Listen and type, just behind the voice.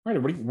All right,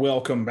 everybody,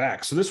 welcome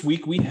back. So this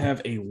week we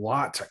have a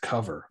lot to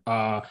cover.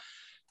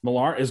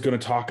 Millar is going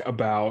to talk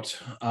about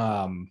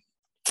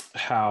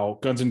how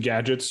Guns and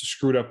Gadgets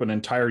screwed up an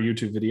entire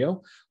YouTube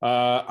video.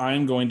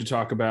 I'm going to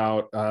talk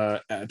about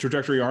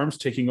Trajectory Arms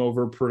taking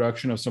over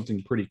production of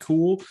something pretty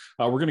cool.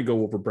 We're going to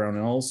go over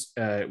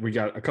Brownells. We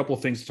got a couple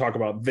of things to talk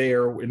about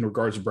there in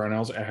regards to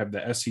Brownells. I have the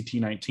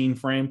SCT-19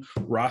 frame.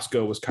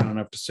 Roscoe was kind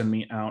enough to send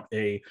me out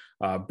a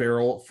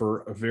barrel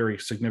for a very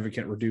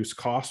significant reduced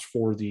cost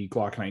for the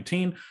Glock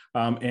 19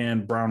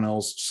 and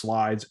Brownells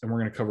slides, and we're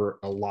going to cover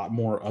a lot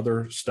more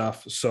other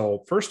stuff.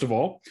 So first of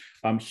all,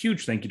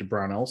 huge thank you to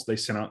Brownells. They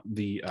sent out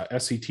the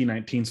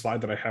SCT-19 slide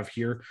that I have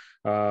here.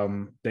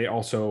 They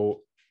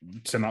also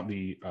sent out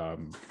the,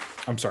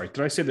 I'm sorry,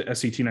 did I say the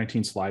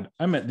SCT-19 slide?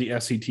 I meant the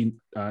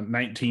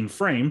SCT-19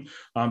 frame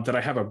that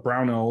I have a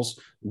Brownells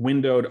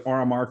windowed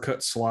RMR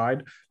cut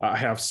slide. I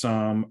have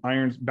some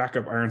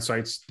backup iron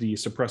sights. The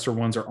suppressor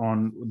ones are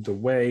on the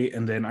way.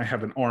 And then I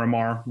have an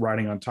RMR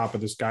riding on top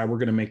of this guy. We're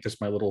going to make this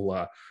my little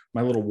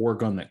war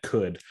gun that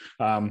could.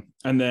 And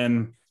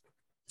then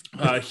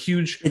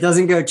huge. It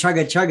doesn't go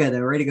chugga chugga though,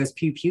 right? It goes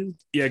pew pew.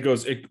 Yeah, it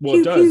goes. It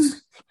pew,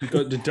 does.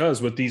 It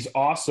does with these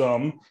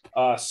awesome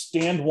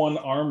Stand One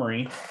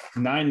Armory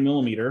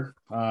 9mm.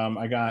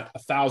 I got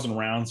 1,000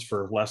 rounds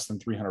for less than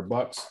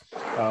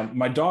 $300.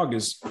 My dog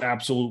is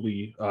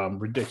absolutely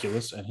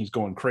ridiculous, and he's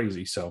going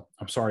crazy. So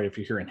I'm sorry if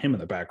you're hearing him in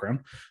the background,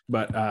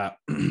 but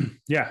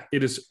yeah,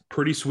 it is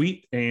pretty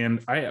sweet,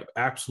 and I have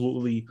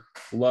absolutely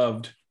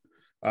loved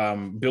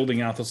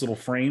building out this little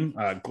frame.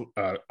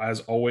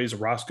 As always,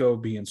 Roscoe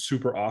being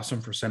super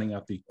awesome for sending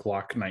out the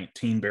Glock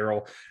 19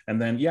 barrel.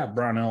 And then, yeah,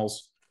 Brownells,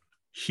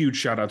 huge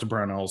shout out to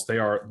Brownells. They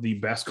are the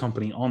best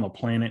company on the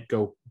planet.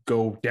 Go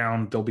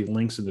down. There'll be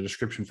links in the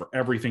description for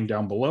everything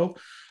down below.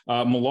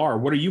 Millar,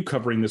 what are you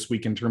covering this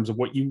week in terms of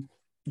what you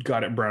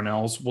got at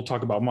Brownells? We'll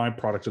talk about my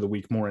product of the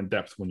week more in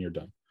depth when you're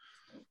done.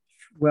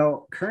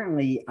 Well,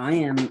 currently I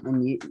am,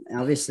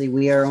 obviously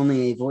we are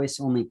only a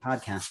voice-only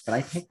podcast, but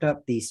I picked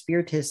up the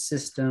Spiritus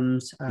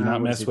Systems. Do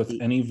not mess with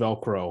any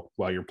Velcro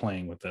while you're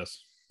playing with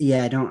this.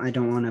 Yeah, I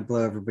don't want to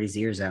blow everybody's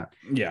ears out.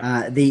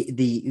 Yeah. The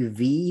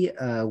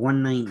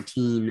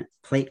V119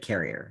 plate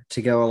carrier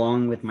to go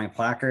along with my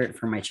placard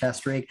for my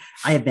chest rig.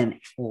 I have been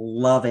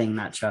loving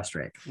that chest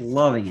rig,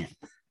 loving it.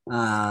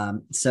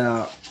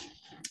 So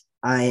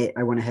I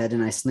went ahead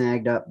and I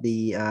snagged up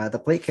the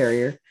plate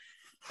carrier.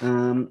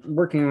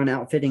 Working on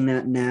outfitting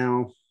that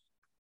now.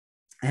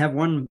 I have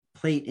one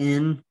plate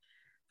in,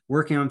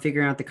 working on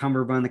figuring out the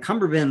cummerbund. The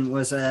cummerbund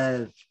was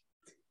there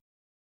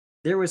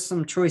was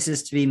some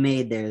choices to be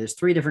made there. There's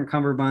 3 different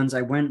cummerbunds.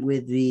 I went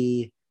with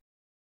the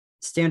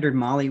standard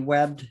Molly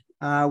webbed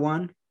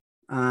one.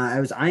 I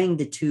was eyeing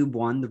the tube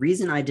one. The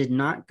reason I did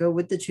not go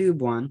with the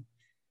tube one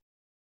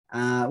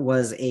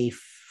was a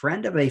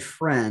friend of a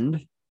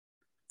friend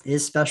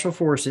is Special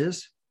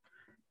Forces.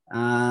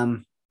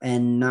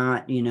 And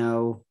not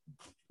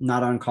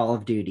on Call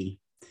of Duty.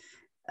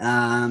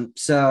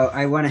 So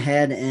I went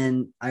ahead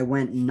and I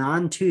went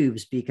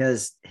non-tubes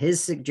because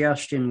his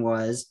suggestion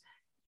was,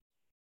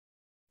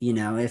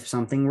 if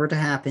something were to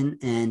happen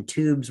and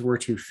tubes were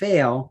to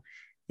fail,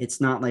 it's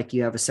not like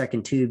you have a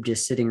second tube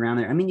just sitting around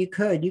there. I mean, you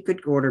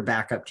could order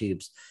backup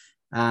tubes.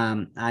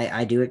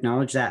 I do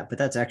acknowledge that, but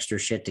that's extra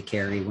shit to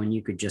carry when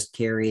you could just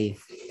carry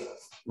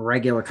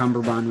regular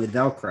cummerbund with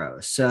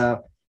Velcro.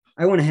 So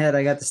I went ahead.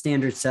 I got the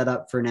standard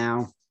setup for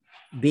now.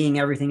 Being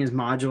everything is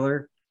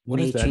modular. What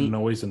is that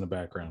noise in the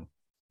background?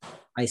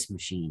 Ice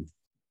machine.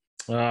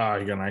 You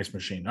got an ice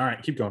machine. All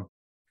right, keep going.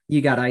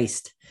 You got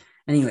iced.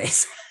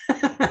 Anyways.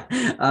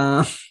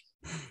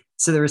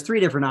 So there was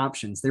 3 different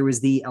options. There was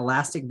the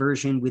elastic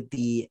version with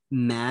the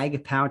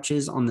mag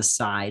pouches on the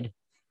side,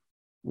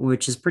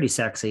 which is pretty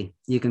sexy.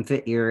 You can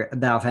fit your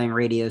Baofeng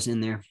radios in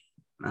there.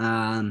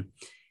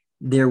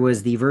 There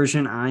was the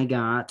version I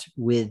got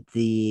with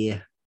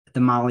the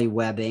Molly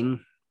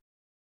webbing.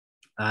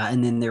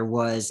 And then there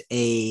was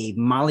a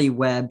Molly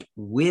webbed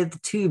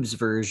with tubes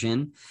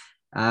version.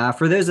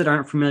 For those that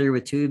aren't familiar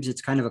with tubes,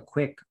 it's kind of a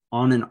quick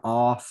on and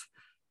off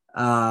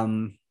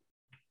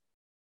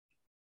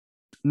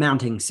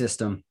mounting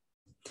system.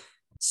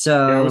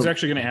 So yeah, I was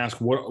actually going to ask,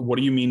 what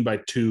do you mean by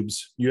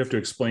tubes? You have to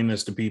explain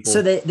this to people.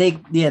 So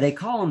they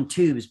call them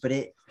tubes, but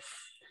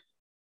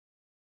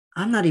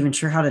I'm not even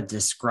sure how to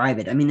describe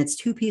it. I mean, it's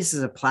 2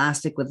 pieces of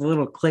plastic with a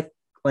little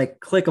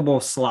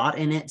clickable slot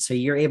in it, so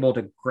you're able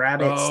to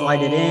grab it,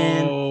 slide it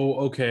in.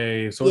 Oh,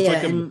 okay. So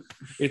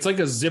it's like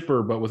a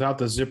zipper, but without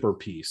the zipper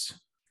piece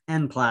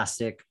and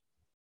plastic.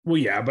 Well,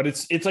 yeah, but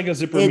it's like a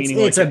zipper, meaning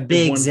it's like a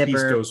big zipper.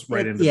 Piece goes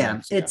right into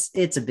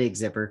it's a big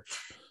zipper.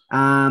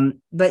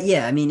 But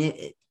yeah, I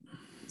mean,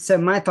 so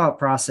my thought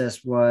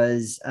process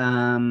was,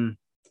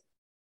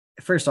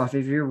 first off,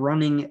 if you're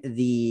running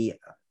the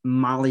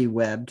Molly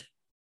webbed,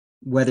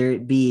 whether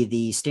it be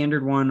the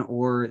standard one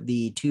or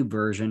the tube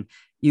version,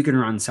 you can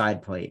run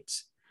side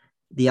plates.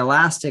 The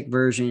elastic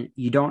version,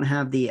 you don't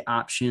have the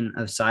option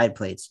of side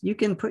plates. You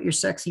can put your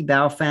sexy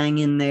Baofeng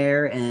in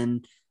there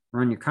and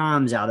run your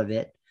comms out of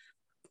it.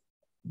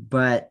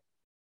 But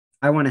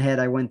I went ahead,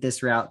 I went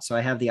this route. So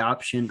I have the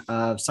option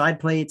of side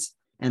plates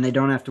and they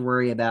don't have to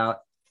worry about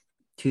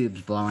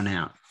tubes blowing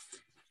out.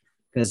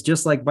 Because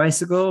just like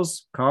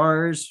bicycles,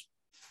 cars,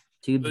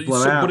 tubes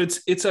blow out. But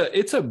it's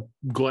a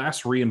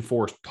glass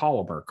reinforced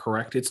polymer,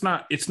 correct? It's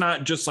not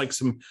just like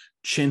some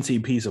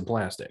chintzy piece of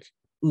plastic.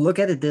 Look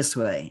at it this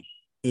way.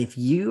 If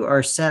you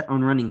are set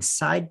on running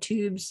side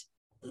tubes,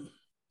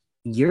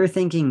 you're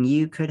thinking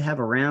you could have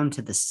a round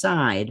to the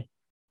side.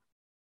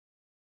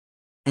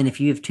 And if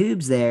you have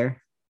tubes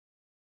there,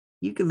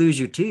 you could lose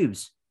your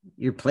tubes.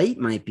 Your plate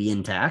might be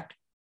intact.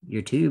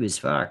 Your tube is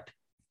fucked.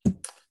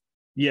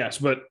 Yes,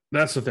 but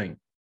that's the thing.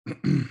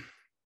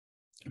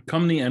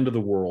 Come the end of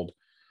the world,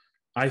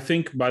 I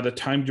think by the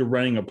time you're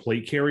running a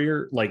plate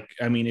carrier,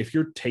 if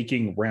you're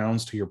taking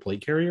rounds to your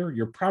plate carrier,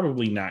 you're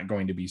probably not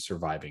going to be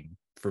surviving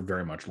for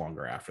very much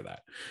longer after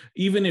that.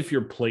 Even if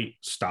your plate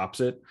stops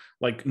it,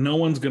 like no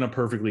one's going to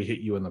perfectly hit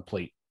you in the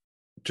plate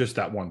just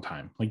that one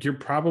time. Like you're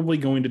probably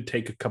going to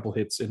take a couple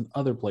hits in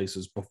other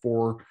places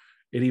before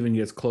it even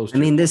gets close.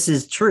 This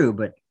is true,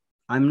 but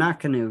I'm not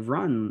going to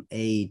run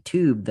a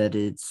tube that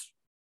it's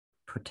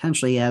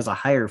potentially has a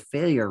higher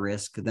failure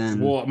risk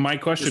than. Well, my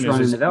question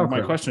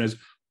is,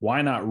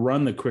 why not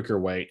run the quicker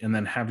way and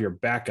then have your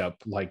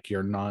backup like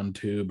your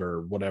non-tube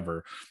or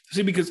whatever?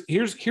 See, because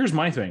here's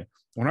my thing.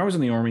 When I was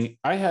in the Army,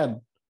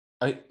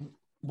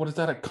 what is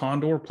that? A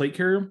Condor plate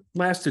carrier?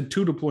 Lasted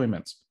 2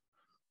 deployments.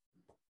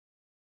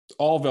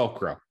 All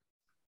Velcro.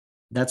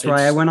 That's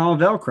why I went all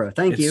Velcro.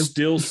 Thank you. It's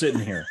still sitting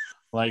here.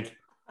 Like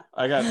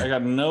I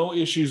got no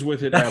issues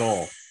with it at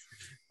all.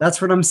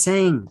 That's what I'm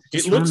saying.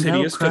 It looks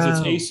hideous because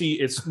it's AC.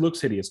 It looks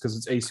hideous because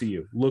it's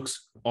ACU.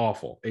 Looks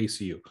awful,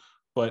 ACU.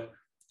 But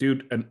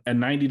dude, a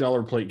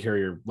 $90 plate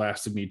carrier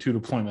lasted me 2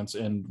 deployments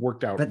and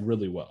worked out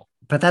really well.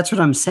 But that's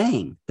what I'm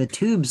saying. The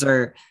tubes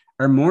are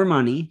more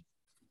money.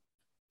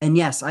 And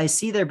yes, I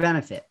see their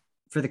benefit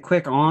for the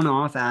quick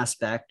on-off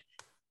aspect.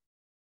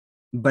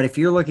 But if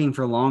you're looking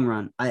for long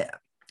run, I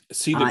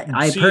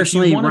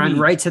personally run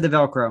right to the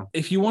Velcro.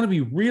 If you want to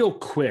be real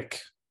quick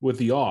with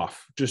the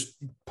off, just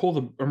pull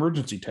the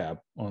emergency tab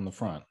on the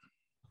front.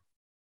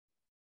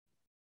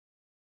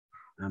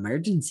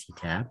 Emergency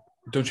tab?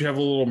 Don't you have a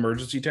little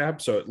emergency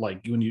tab? So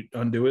when you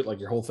undo it, like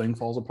your whole thing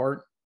falls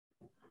apart?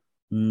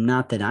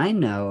 Not that I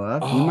know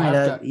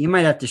of. You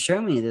might have to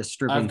show me this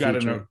stripping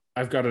feature.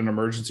 I've got an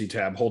emergency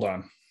tab. Hold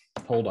on.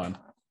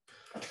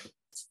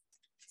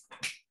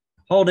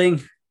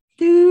 Holding.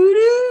 Do.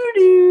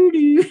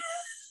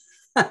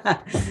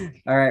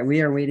 All right,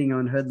 we are waiting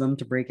on Hoodlum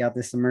to break out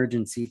this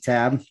emergency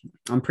tab.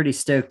 I'm pretty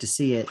stoked to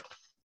see it.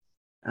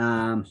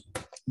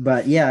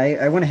 But yeah,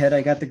 I went ahead.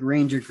 I got the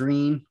Ranger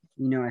green.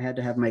 I had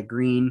to have my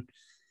green.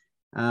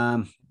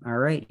 All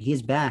right,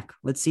 he's back.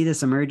 Let's see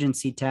this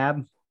emergency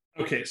tab.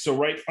 Okay, so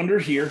right under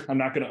here, I'm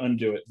not going to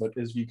undo it, but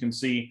as you can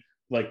see,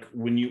 like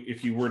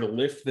if you were to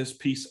lift this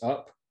piece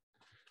up,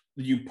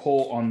 you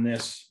pull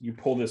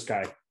this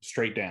guy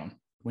straight down.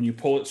 When you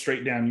pull it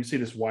straight down, you see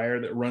this wire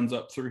that runs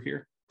up through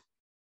here.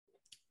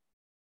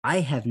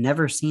 I have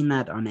never seen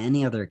that on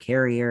any other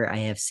carrier I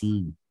have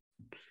seen.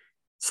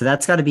 So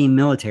that's got to be a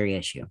military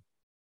issue.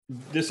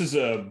 This is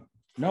a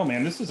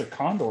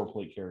Condor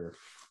plate carrier.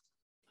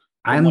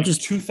 I'm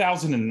just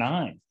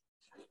 2009.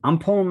 I'm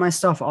pulling my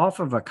stuff off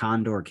of a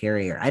Condor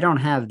carrier. I don't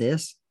have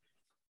this.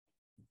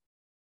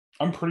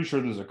 I'm pretty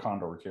sure this is a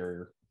Condor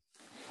carrier.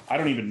 I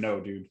don't even know,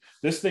 dude.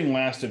 This thing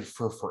lasted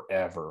for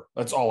forever.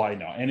 That's all I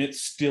know. And it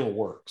still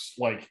works.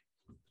 Like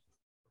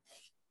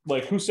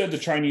who said the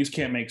Chinese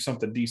can't make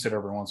something decent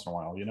every once in a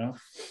while,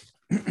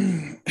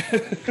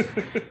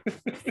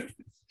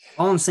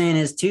 All I'm saying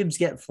is tubes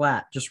get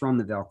flat. Just run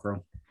the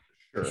Velcro.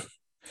 Sure.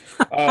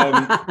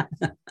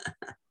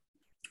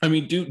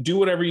 Do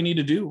whatever you need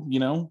to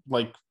do,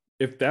 like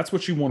if that's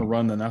what you want to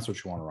run, then that's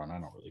what you want to run. I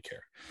don't really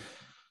care.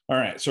 All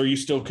right. So are you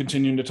still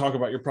continuing to talk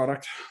about your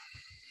product?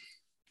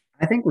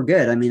 I think we're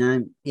good.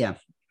 Yeah.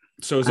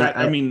 So is that,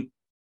 and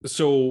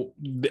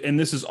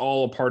this is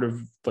all a part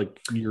of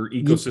like your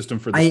ecosystem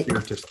for the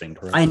Spiritus thing,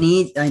 correct? I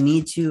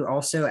need to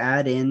also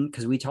add in,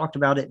 because we talked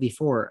about it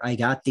before. I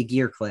got the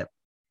gear clip.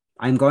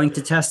 I'm going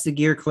to test the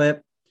gear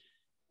clip.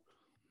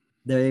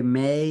 There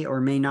may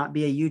or may not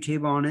be a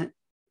YouTube on it.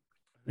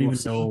 I don't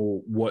even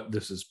know what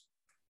this is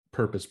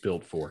purpose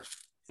built for.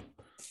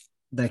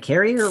 The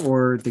carrier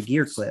or the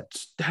gear clip?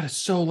 That is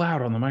so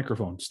loud on the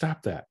microphone.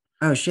 Stop that.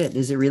 Oh shit.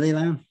 Is it really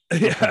loud?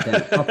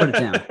 Yeah. I'll put it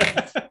down.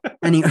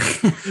 Anyway.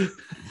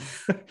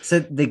 So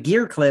the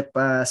gear clip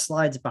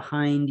slides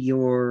behind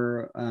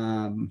your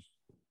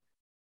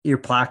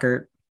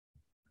placard.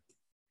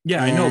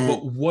 Yeah, I know,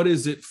 but what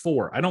is it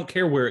for? I don't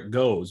care where it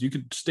goes. You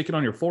could stick it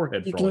on your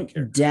forehead for all I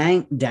care.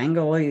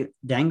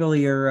 Dangle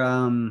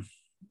your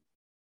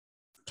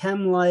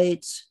chem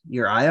lights,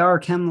 your IR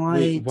chem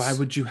lights. Wait, why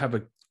would you have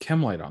a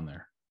chem light on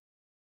there?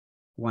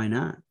 Why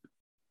not?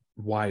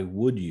 Why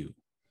would you?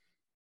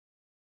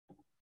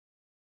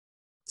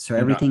 So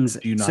everything's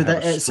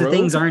so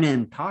things aren't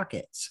in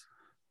pockets.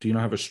 Do you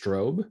not have a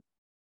strobe?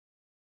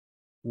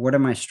 What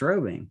am I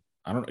strobing?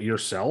 I don't know.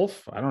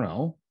 Yourself? I don't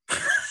know.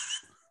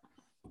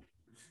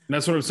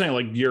 That's what I'm saying.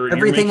 Like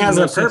everything has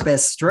a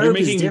purpose. Strobe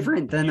is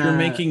different than you're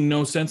making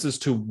no sense as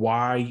to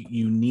why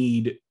you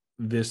need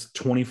this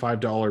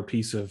 $25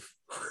 piece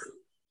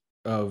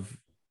of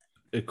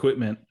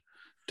equipment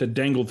to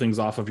dangle things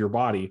off of your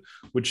body,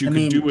 which you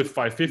could do with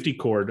 550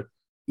 cord.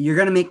 You're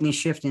going to make me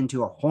shift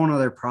into a whole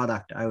nother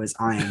product I was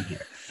eyeing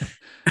here.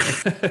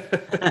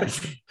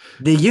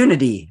 The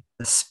Unity,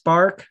 the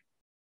Spark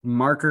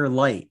Marker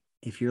Light.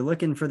 If you're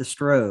looking for the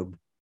strobe,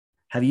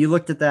 have you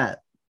looked at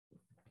that?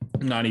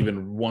 Not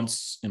even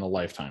once in a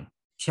lifetime.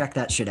 Check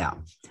that shit out.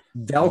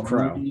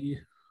 Velcro.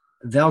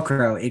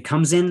 It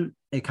comes in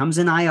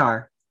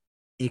IR.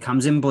 It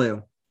comes in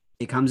blue.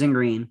 It comes in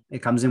green. It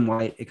comes in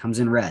white. It comes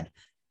in red.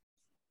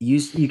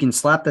 You can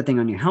slap that thing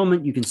on your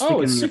helmet. You can stick it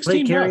on your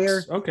plate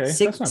carrier. Okay, that's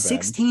not bad.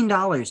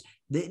 $16.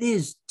 It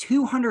is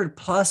 200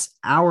 plus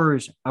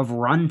hours of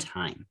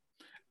runtime.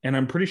 And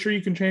I'm pretty sure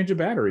you can change the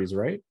batteries,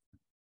 right?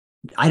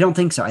 I don't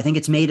think so. I think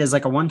it's made as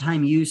like a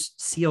one-time use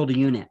sealed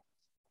unit.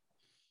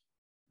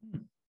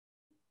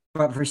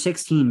 But for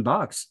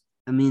 $16,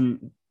 I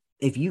mean,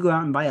 if you go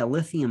out and buy a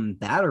lithium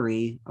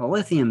battery, I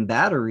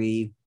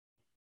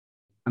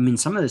mean,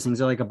 some of those things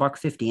are like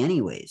 $150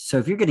 anyways. So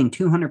if you're getting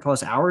 200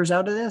 plus hours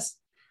out of this,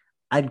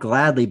 I'd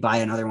gladly buy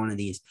another one of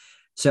these.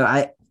 So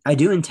I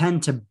do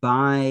intend to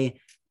buy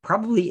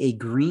probably a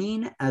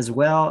green as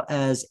well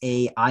as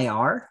a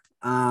IR.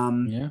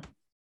 Yeah.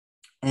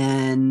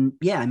 And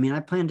yeah, I mean, I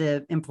plan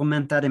to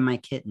implement that in my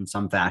kit in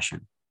some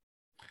fashion.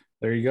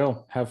 There you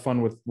go. Have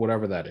fun with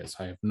whatever that is.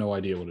 I have no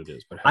idea what it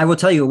is, but I will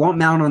tell you, it won't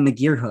mount on the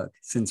gear hook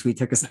since we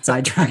took a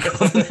sidetrack.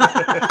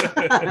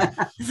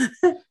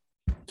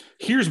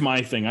 Here's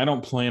my thing. I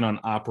don't plan on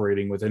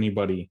operating with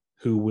anybody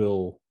who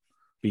will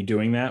be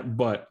doing that.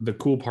 But the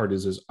cool part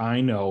is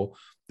I know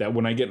that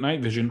when I get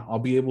night vision, I'll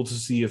be able to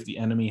see if the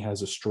enemy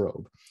has a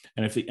strobe.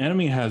 And if the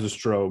enemy has a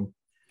strobe,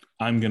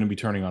 I'm going to be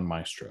turning on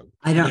my strobe.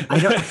 I don't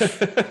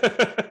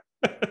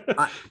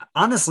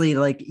honestly,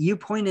 like you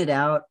pointed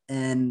out,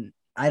 and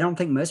I don't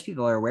think most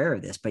people are aware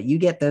of this, but you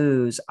get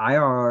those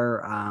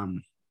IR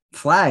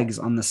flags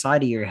on the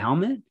side of your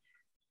helmet.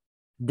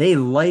 They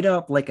light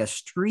up like a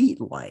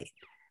street light.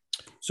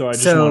 So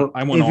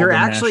I want if you're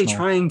actually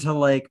trying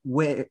to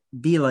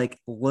be like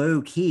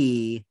low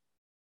key,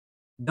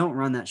 don't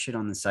run that shit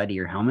on the side of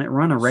your helmet.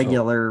 Run a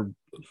regular.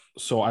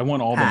 So I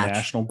want all the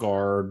National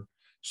Guard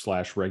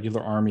 /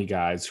 regular Army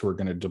guys who are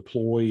going to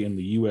deploy in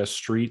the U.S.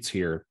 streets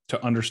here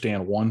to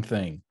understand one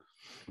thing.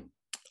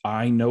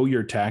 I know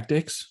your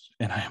tactics,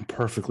 and I am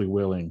perfectly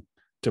willing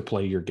to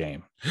play your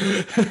game.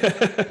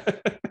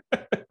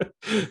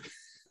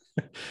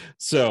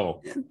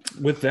 So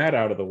with that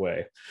out of the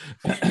way.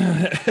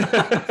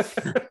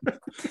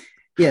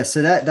 Yeah,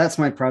 so that's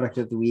my product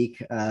of the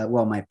week.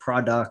 My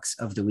products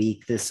of the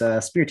week. This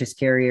Spiritus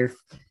carrier,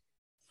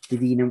 the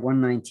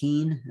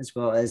V119, as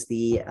well as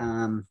the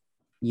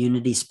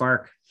Unity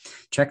Spark.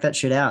 Check that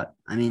shit out.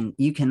 I mean,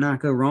 you cannot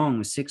go wrong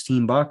with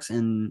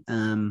 $16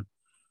 and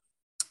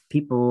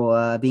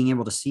people being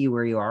able to see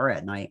where you are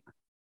at night.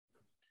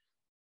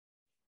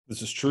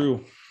 This is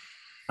true.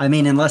 I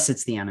mean, unless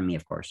it's the enemy,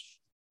 of course.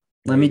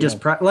 Let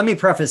me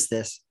preface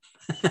this.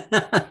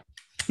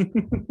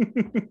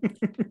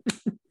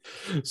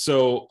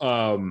 So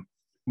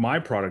my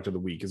product of the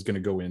week is going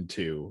to go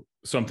into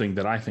something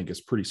that I think is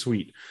pretty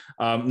sweet.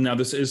 Now,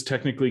 this is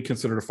technically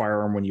considered a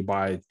firearm when you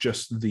buy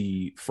just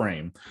the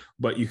frame,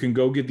 but you can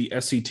go get the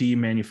SCT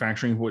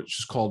manufacturing, which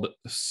is called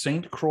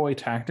St. Croix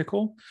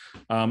Tactical.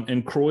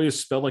 And Croix is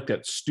spelled like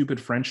that stupid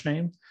French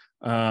name.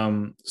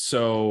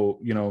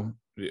 So,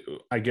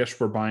 I guess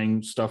we're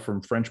buying stuff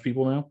from French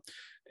people now.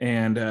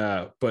 And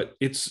but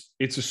it's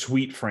a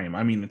sweet frame.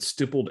 I mean, it's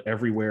stippled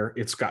everywhere.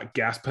 It's got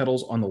gas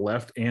pedals on the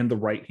left and the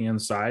right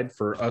hand side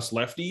for us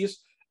lefties.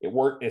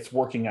 It's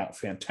working out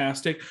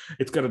fantastic.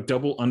 It's got a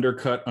double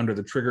undercut under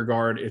the trigger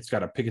guard. It's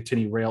got a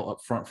Picatinny rail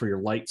up front for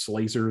your lights,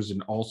 lasers,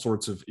 and all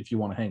sorts of, if you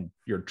want to hang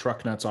your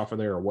truck nuts off of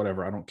there or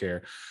whatever, I don't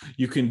care.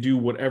 You can do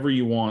whatever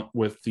you want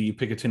with the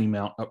Picatinny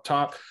mount up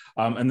top.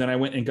 And then I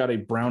went and got a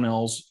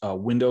Brownells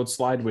windowed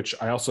slide, which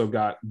I also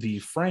got the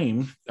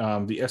frame,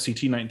 the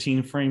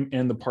SCT-19 frame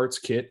and the parts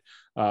kit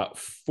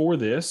for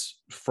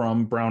this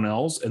from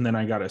Brownells. And then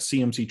I got a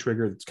CMC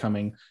trigger that's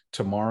coming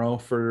tomorrow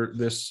for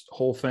this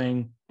whole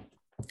thing.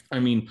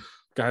 I mean,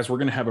 guys, we're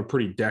going to have a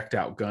pretty decked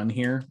out gun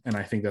here, and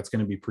I think that's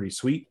going to be pretty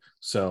sweet.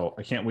 So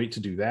I can't wait to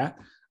do that.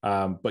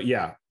 But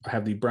yeah, I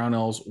have the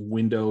Brownells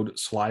windowed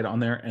slide on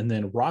there. And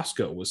then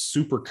Roscoe was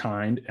super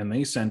kind, and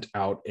they sent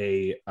out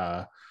a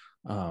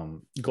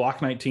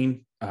Glock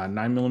 19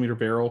 9mm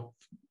barrel,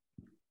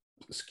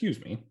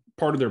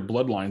 part of their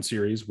Bloodline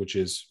series, which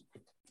is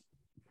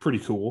pretty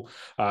cool.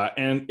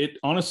 And it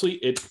honestly,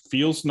 it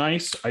feels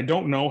nice. I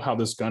don't know how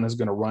this gun is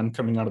going to run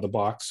coming out of the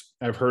box.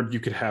 I've heard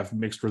you could have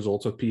mixed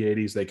results with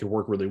P80s. They could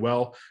work really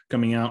well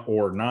coming out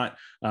or not.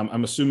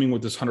 I'm assuming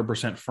with this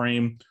 100%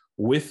 frame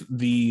with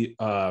the,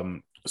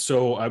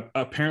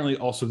 apparently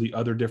also the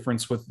other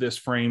difference with this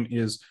frame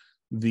is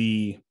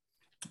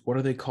what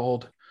are they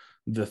called?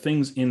 The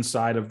things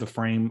inside of the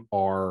frame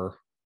they're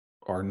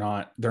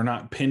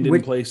not pinned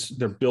in place.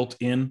 They're built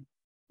in.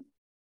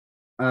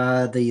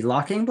 The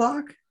locking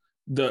block?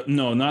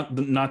 Not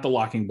the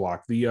locking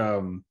block.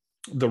 The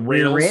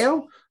Rear rails,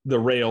 rail? the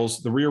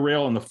rails, the rear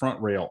rail and the front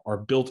rail are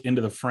built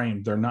into the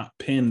frame. They're not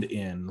pinned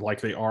in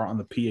like they are on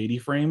the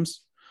P80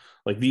 frames.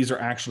 Like these are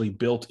actually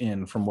built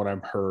in, from what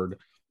I've heard.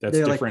 That's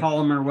They're different. like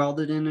polymer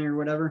welded in or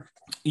whatever.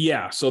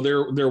 Yeah, so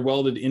they're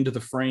welded into the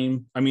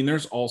frame. I mean,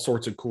 there's all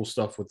sorts of cool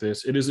stuff with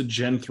this. It is a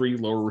Gen 3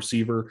 lower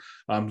receiver.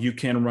 You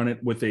can run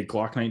it with a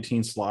Glock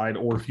 19 slide,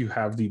 or if you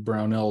have the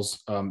Brownells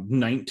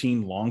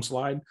 19 long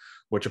slide,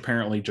 which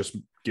apparently just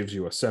gives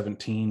you a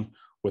 17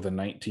 with a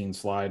 19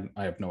 slide.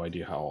 I have no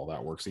idea how all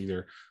that works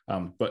either.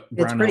 But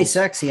It's pretty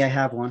sexy. I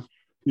have one.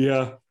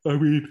 Yeah, I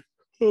mean,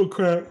 oh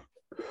crap.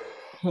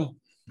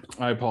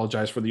 I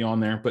apologize for the yawn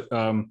there, but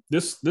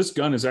this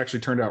gun has actually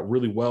turned out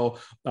really well.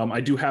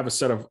 I do have a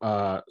set of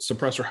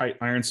suppressor height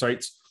iron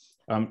sights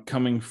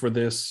coming for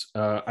this.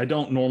 I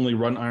don't normally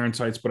run iron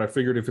sights, but I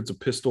figured if it's a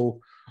pistol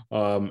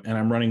and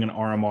I'm running an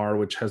RMR,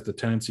 which has the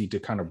tendency to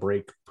kind of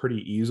break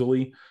pretty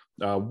easily,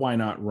 why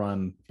not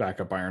run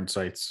backup iron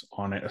sights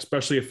on it,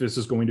 especially if this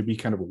is going to be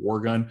kind of a war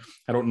gun.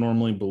 I don't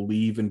normally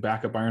believe in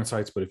backup iron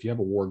sights, but if you have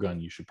a war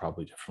gun, you should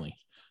probably definitely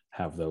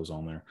have those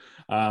on there.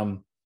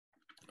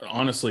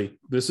 Honestly,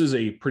 this is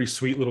a pretty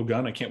sweet little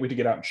gun. I can't wait to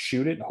get out and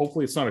shoot it.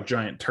 Hopefully it's not a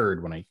giant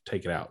turd when I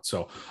take it out.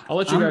 So I'll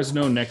let you guys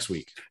know next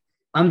week.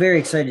 I'm very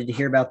excited to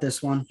hear about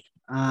this one.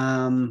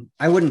 I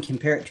wouldn't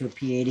compare it to a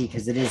P80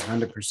 because it is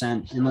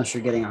 100%, unless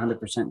you're getting 100%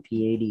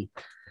 P80.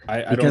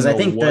 Because I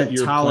think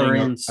the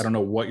tolerance. I don't know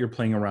what you're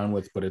playing around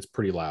with, but it's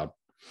pretty loud.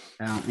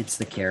 It's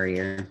the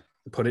carrier.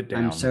 Put it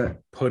down.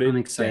 I'm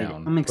excited.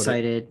 Down. I'm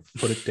excited.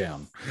 Put it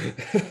down.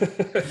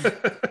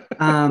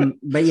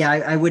 But yeah,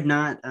 I would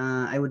not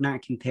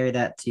compare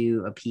that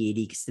to a P80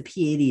 because the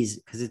P80s,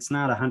 because it's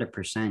not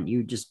 100%.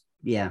 You just,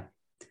 yeah.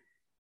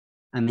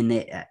 I mean,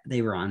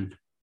 they run.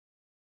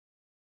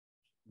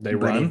 They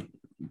run.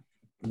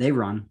 They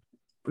run.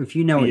 If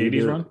you know what you're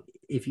doing, run?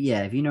 if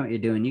you know what you're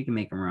doing, you can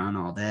make them run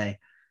all day.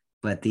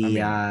 But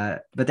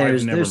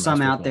there's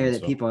some out there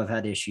that people have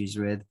had issues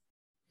with.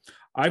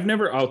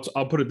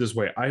 I'll put it this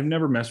way. I've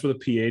never messed with a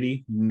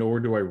P80, nor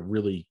do I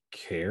really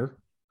care.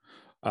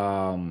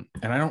 And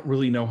I don't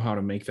really know how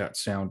to make that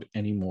sound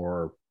any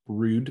more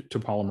rude to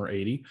Polymer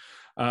 80.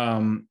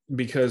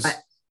 Because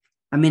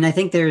I mean, I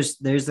think there's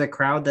the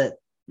crowd that,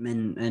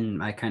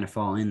 and I kind of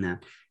fall in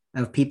that,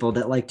 of people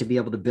that like to be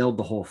able to build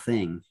the whole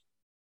thing.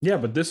 Yeah,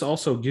 but this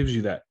also gives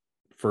you that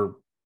for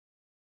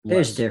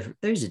less.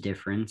 There's a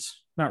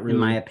difference. Not really,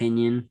 in my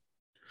opinion.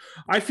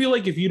 I feel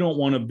like if you don't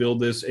want to build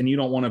this and you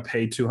don't want to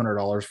pay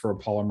 $200 for a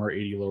Polymer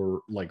 80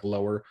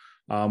 lower,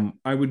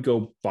 I would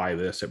go buy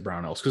this at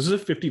Brownells because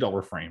it's a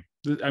 $50 frame.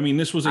 I mean,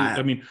 this was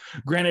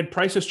granted,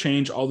 prices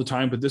change all the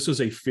time, but this is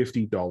a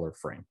 $50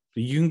 frame.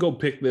 You can go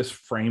pick this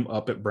frame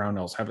up at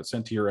Brownells, have it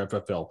sent to your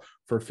FFL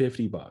for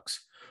 $50.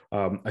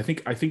 I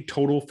think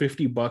total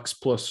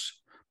 $50 plus.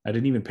 I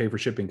didn't even pay for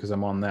shipping because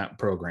I'm on that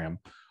program.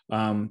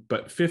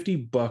 But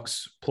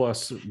 $50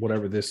 plus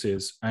whatever this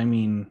is. I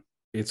mean,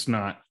 it's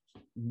not.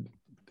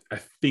 I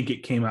think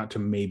it came out to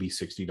maybe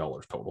 $60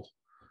 total.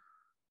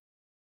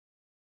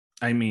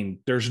 I mean,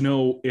 there's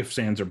no ifs,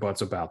 ands, or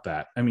buts about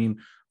that. I mean,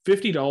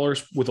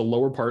 $50 with a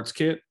lower parts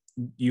kit,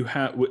 you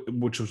have,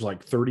 which was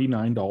like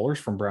 $39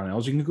 from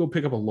Brownells. You can go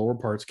pick up a lower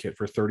parts kit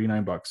for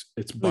 $39.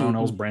 It's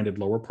Brownells branded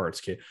lower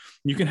parts kit.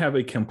 You can have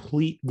a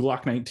complete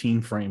Glock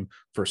 19 frame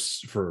for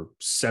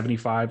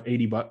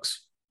 $75-$80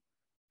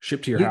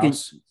 shipped to your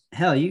house.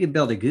 You could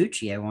build a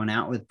Gucci one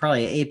out with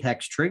probably an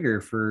Apex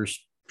trigger for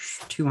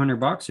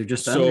 $200 or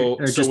just under,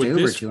 or just over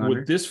 $200.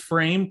 With this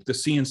frame, the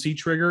CNC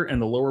trigger,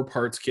 and the lower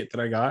parts kit that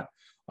I got,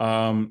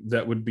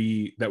 that would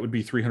be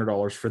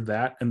 $300 for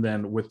that, and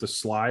then with the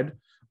slide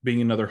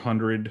being another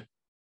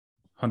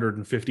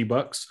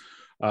 $150,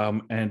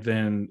 and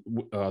then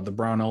the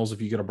Brownells,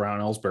 if you get a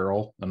Brownells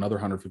barrel, another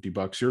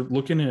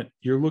 $150.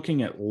 You're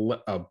looking at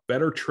a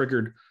better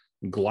triggered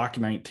Glock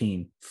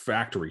 19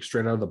 factory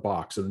straight out of the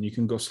box, and then you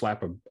can go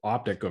slap an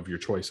optic of your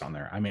choice on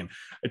there. I mean,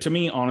 to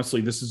me,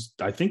 honestly,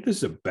 I think this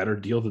is a better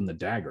deal than the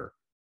Dagger.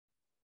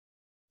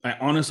 I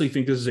honestly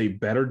think this is a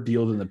better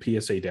deal than the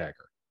PSA Dagger.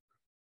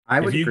 I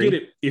would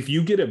agree. If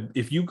you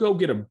go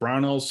get a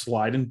Brownells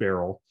slide and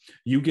barrel,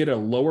 you get a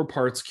lower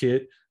parts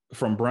kit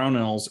from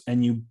Brownells,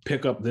 and you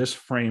pick up this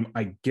frame,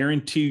 I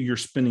guarantee you're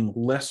spending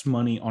less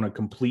money on a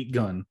complete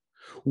gun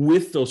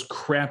with those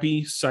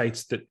crappy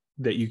sights that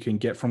you can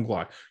get from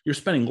Glock. You're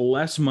spending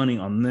less money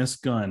on this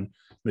gun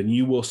than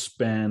you will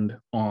spend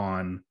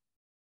on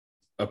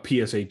a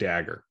PSA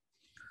Dagger.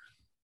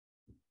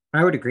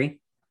 I would agree.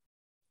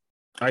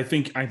 I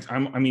think I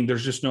mean,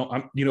 there's just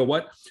no, you know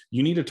what?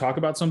 You need to talk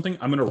about something.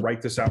 I'm going to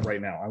write this out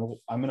right now.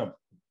 I'm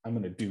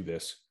going to do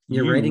this.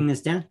 You're writing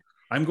this down?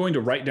 I'm going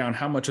to write down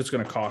how much it's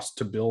going to cost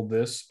to build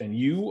this. And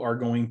you are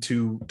going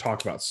to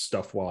talk about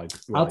stuff while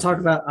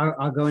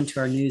I'll go into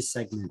our news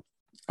segment.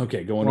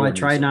 Okay, go on. Well, I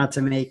try not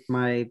to make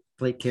my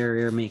plate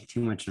carrier make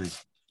too much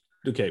noise.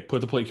 Okay,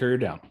 put the plate carrier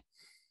down.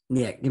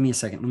 Yeah, give me a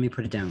second. Let me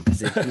put it down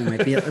because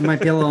it might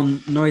be a little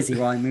noisy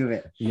while I move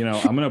it.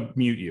 I'm gonna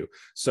mute you.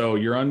 So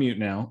you're on mute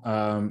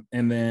now.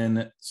 And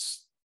then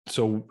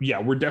so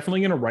yeah, we're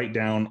definitely gonna write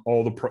down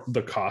all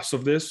the costs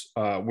of this.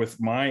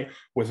 With my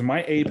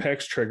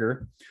Apex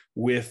trigger,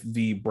 with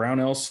the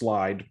Brownell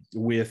slide,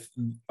 with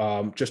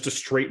just a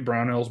straight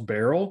Brownell's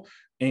barrel,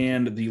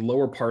 and the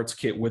lower parts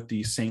kit with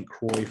the St.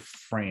 Croix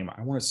frame.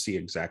 I want to see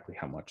exactly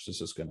how much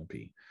this is going to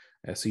be.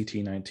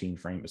 SCT-19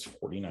 frame is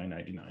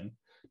 $49.99.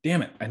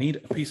 Damn it, I need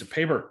a piece of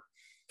paper.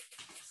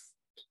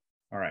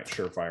 All right,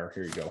 Surefire,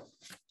 here you go.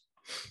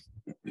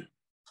 All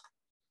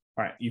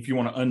right, if you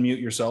want to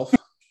unmute yourself.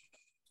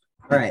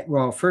 All right,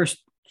 well,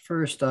 first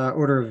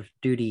order of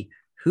duty.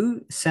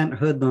 Who sent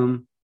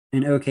Hoodlum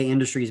an OK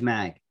Industries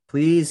mag?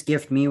 Please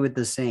gift me with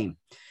the same.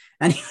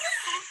 Anyway.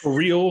 For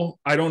real,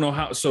 I don't know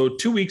how. So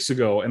 2 weeks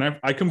ago, and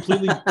I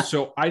completely,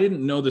 so I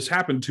didn't know this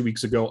happened 2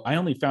 weeks ago. I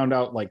only found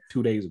out like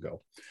 2 days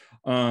ago.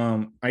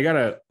 I got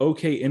a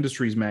OK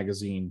Industries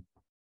magazine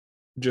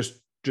just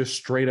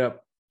straight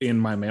up in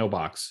my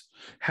mailbox.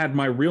 Had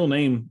my real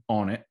name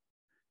on it.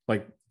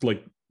 Like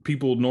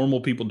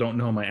normal people don't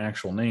know my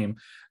actual name.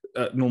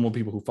 Normal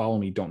people who follow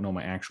me don't know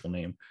my actual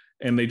name.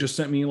 And they just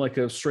sent me like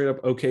a straight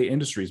up OK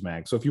Industries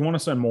mag. So if you want to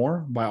send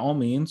more, by all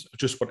means,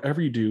 just whatever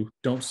you do,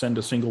 don't send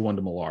a single one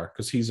to Millar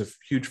because he's a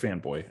huge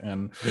fanboy.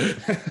 And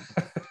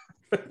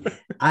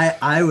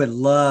I would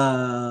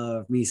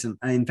love me some.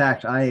 In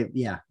fact,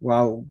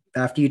 well,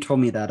 after you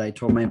told me that, I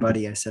told my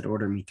buddy, I said,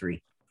 order me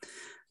 3.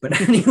 But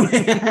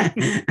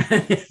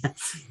anyway,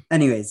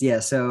 anyways,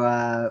 yeah.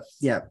 So,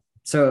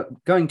 So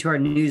going to our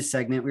news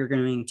segment, we're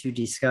going to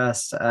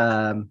discuss,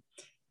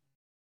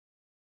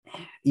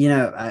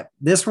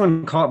 this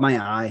one caught my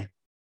eye.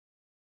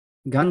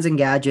 Guns and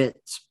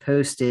Gadgets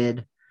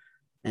posted,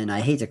 and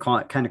I hate to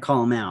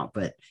call him out,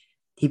 but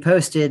he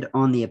posted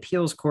on the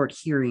appeals court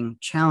hearing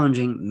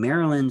challenging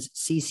Maryland's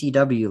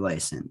CCW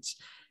license.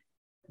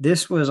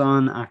 This was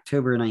on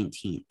October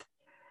 19th.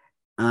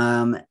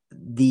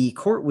 The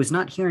court was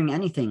not hearing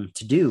anything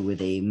to do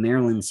with a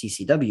Maryland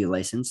CCW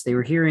license. They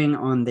were hearing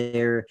on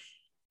their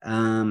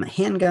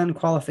handgun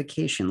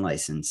qualification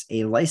license,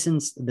 a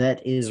license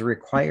that is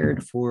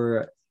required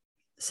for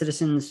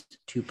citizens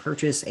to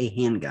purchase a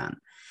handgun.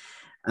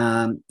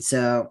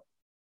 So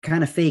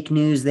kind of fake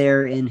news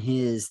there in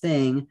his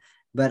thing,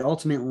 but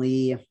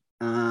ultimately,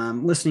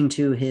 listening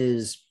to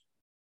his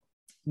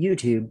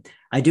YouTube,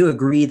 I do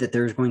agree that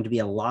there's going to be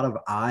a lot of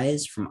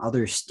eyes from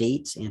other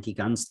states,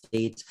 anti-gun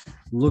states,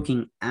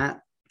 looking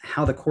at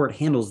how the court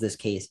handles this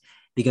case.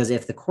 Because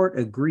if the court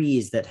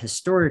agrees that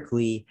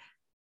historically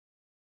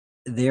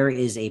there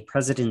is a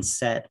precedent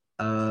set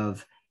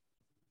of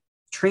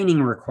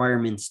training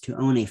requirements to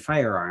own a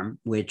firearm,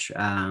 which,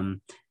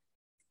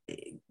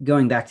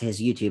 going back to his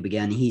YouTube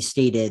again, he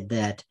stated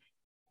that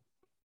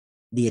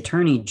the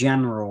Attorney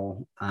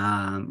General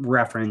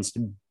referenced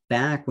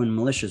back when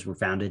militias were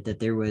founded that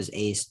there was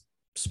a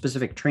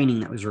specific training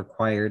that was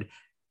required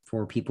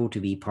for people to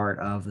be part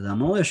of the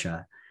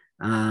militia.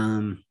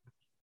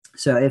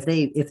 So if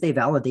they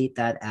validate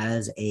that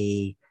as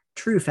a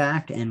true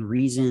fact and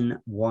reason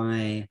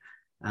why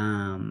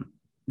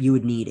you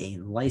would need a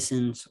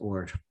license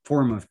or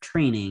form of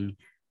training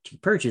to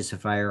purchase a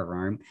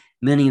firearm,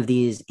 many of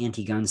these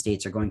anti-gun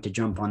states are going to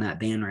jump on that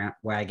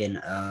bandwagon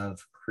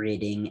of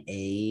creating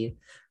a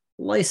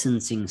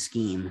licensing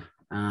scheme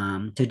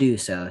to do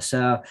so.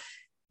 So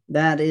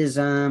that is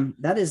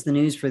the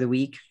news for the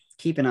week.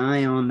 Keep an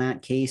eye on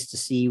that case to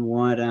see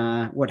what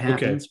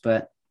happens. Okay.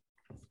 But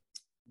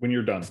when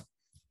you're done,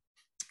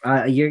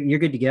 you're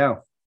good to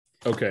go.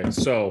 Okay,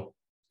 so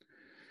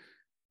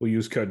we'll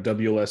use code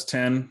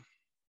WLS10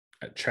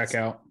 at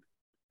checkout.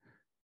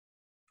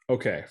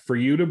 Okay, for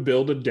you to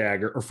build a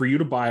dagger or for you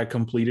to buy a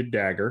completed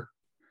dagger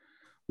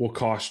will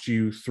cost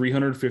you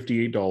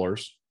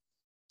 $358.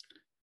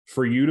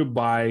 For you to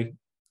buy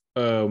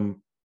the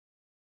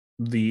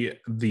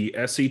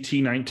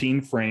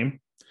SCT-19 frame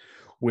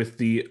with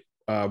the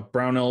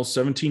Brownell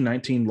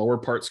 1719 lower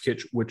parts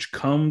kit, which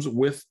comes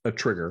with a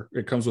trigger.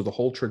 It comes with a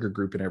whole trigger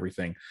group and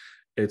everything.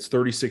 It's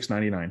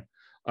 $36.99.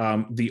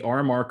 The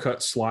RMR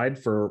cut slide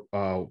for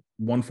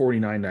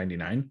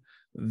 $149.99.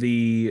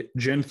 The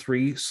Gen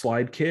 3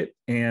 slide kit,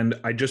 and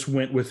I just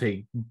went with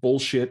a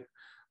bullshit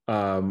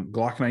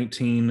Glock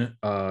 19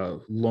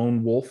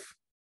 Lone Wolf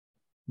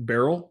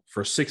barrel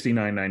for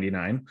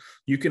 $69.99.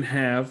 You can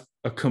have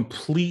a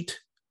complete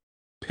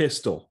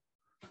complete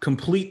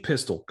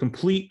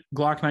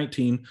Glock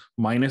 19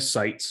 minus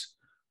sights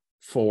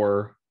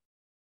for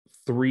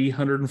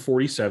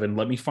 $347.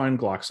 Let me find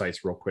Glock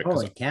sights real quick.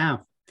 Holy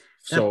cow.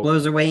 That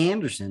blows away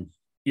Anderson.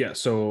 Yeah,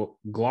 so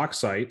Glock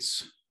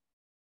sights.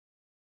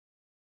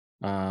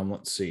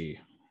 Let's see.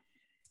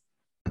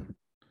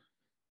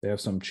 They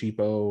have some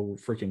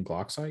cheapo freaking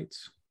Glock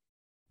sights.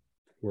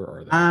 Where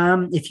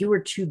are they? If you were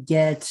to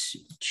get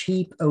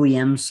cheap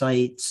OEM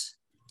sights,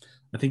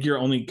 I think you're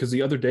only because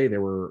the other day they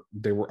were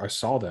I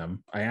saw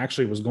them. I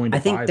actually was going to I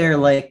think they're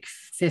like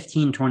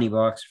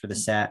 $15-20 for the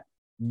set.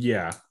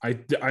 Yeah,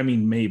 I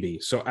mean maybe.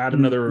 So add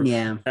another.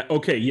 Yeah.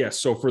 Okay, yes.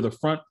 So for the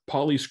front,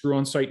 poly screw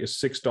on sight is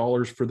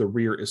 $6. For the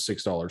rear is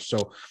 $6.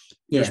 So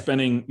Yeah.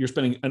 you're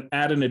spending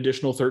add an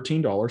additional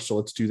 $13. So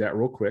let's do that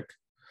real quick.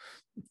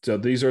 So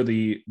these are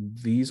the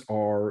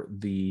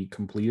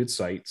completed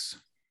sights.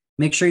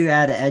 Make sure you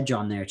add an edge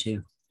on there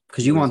too,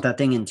 because you want that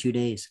thing in 2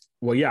 days.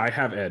 Well, yeah, I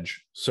have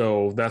edge,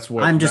 so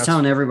I'm just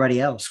telling everybody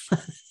else.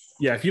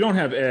 Yeah, if you don't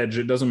have edge,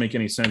 it doesn't make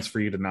any sense for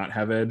you to not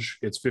have edge.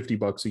 It's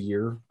 $50 a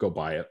year. Go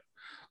buy it.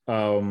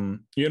 And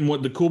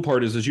what the cool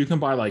part is you can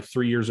buy like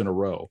 3 years in a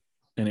row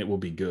and it will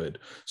be good.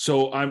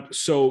 So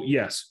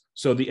yes.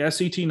 So the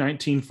SET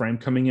 19 frame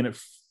coming in at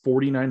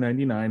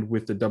 $49.99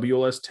 with the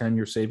WLS 10,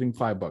 you're saving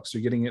 $5.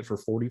 You're getting it for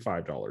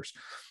 $45.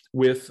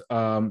 With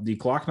the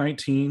Glock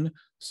 19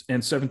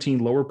 and 17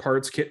 lower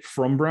parts kit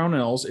from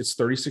Brownells, it's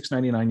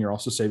 $36.99. You're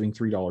also saving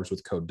 $3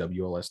 with code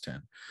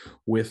WLS10.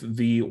 With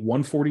the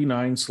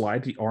 149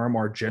 slide, the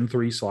RMR Gen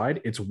 3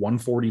 slide, it's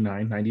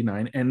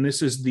 $149.99. And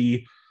this is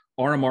the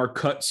RMR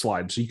cut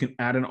slide, so you can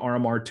add an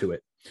RMR to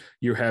it.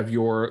 You have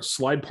your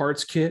slide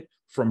parts kit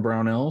from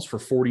Brownells for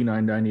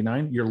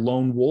 $49.99. Your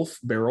Lone Wolf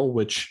barrel,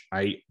 which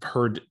I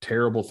heard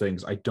terrible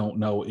things. I don't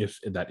know if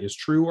that is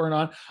true or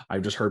not.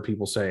 I've just heard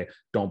people say,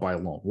 don't buy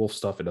Lone Wolf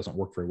stuff. It doesn't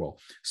work very well.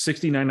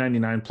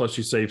 $69.99 plus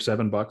you save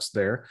 $7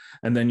 there.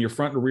 And then your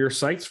front and rear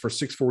sights for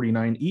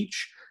 $649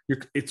 each.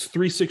 It's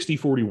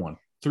 $360.41.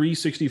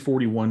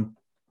 $360.41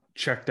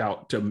 checked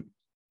out to,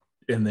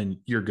 and then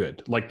you're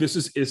good. Like this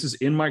is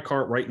in my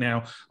cart right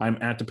now. I'm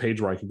at the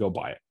page where I could go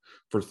buy it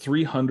for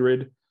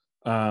 $369.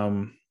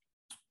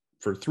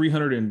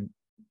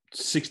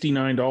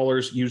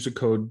 Use the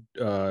code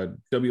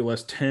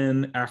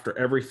WLS10. After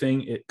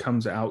everything, it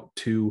comes out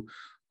to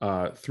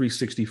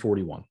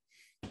 $360.41.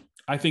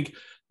 I think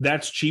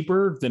that's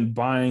cheaper than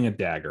buying a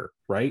dagger,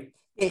 right?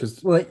 Thinking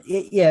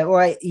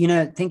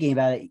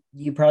about it,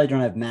 you probably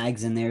don't have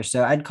mags in there,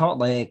 so I'd call it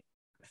like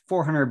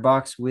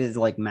 $400 with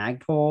like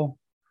Magpul.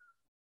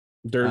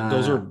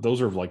 Those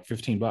are like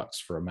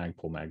 $15 for a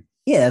Magpul mag.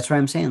 Yeah, that's what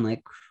I'm saying,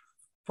 like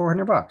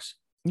 $400.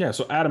 Yeah,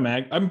 so add a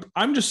mag.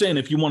 I'm just saying,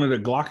 if you wanted a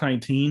Glock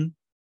 19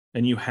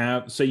 and you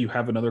have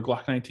another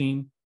Glock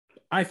 19,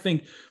 I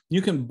think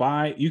you can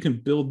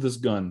build this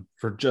gun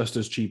for just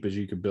as cheap as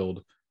you could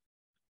build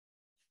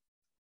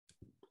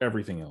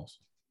everything else.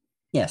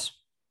 Yes.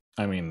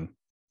 I mean,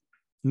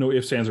 no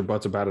ifs, ands, or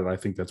buts about it. I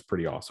think that's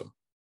pretty awesome.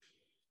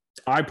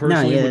 I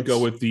personally would go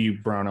with the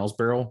Brownells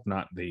barrel,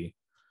 not the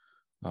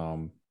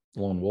Lone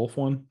Wolf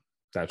one.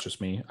 That's just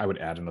me. I would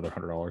add another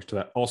 $100 to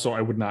that. Also,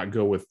 I would not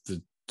go with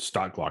the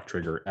stock Glock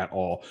trigger at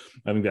all.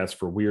 I think that's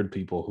for weird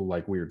people who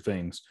like weird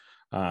things.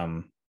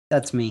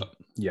 That's me.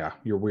 Yeah,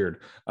 you're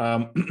weird.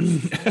 But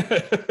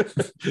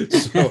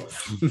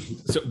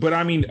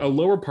I mean, a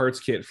lower parts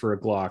kit for a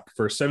Glock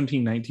for a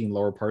 1719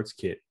 lower parts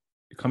kit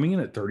coming in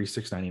at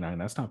 $36.99.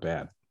 That's not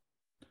bad.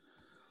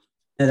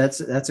 Yeah,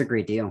 that's a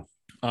great deal.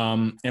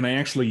 And I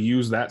actually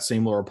use that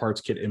same lower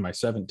parts kit in my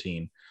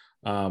 17,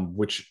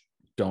 which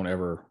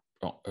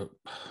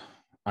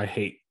I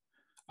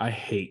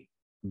hate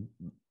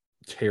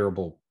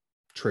terrible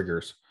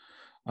triggers.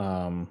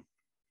 I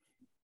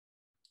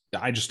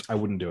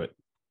wouldn't do it.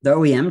 The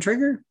OEM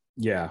trigger?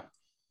 Yeah.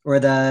 Or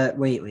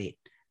wait.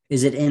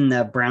 Is it in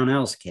the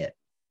Brownells kit?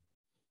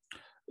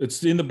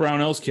 It's in the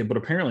Brownells kit, but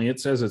apparently it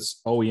says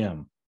it's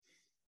OEM.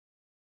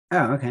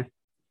 Oh, okay.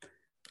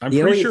 I'm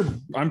pretty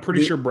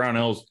sure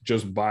Brownells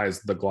just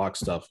buys the Glock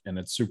stuff and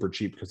it's super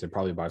cheap because they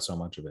probably buy so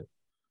much of it.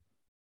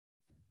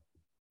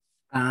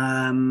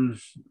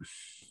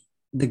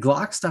 The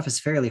Glock stuff is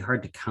fairly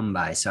hard to come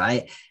by. So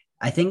I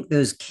think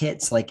those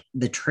kits, like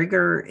the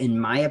trigger, in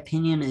my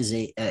opinion, is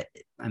I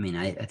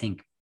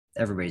think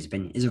everybody's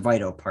opinion is a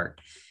vital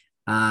part.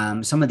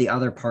 Some of the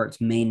other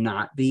parts may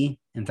not be.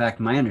 In fact,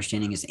 my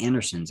understanding is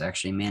Anderson's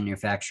actually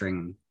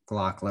manufacturing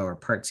Glock lower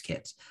parts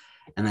kits.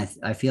 And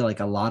I feel like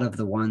a lot of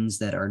the ones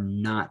that are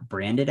not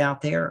branded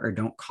out there or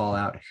don't call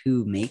out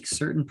who makes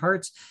certain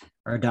parts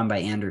are done by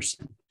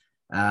Anderson.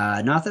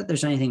 Not that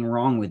there's anything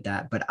wrong with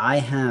that, but I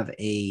have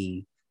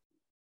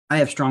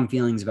strong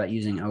feelings about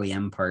using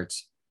OEM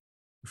parts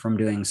from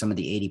doing some of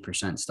the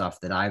 80% stuff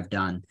that I've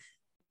done.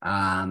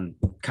 Kind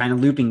of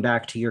looping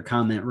back to your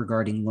comment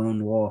regarding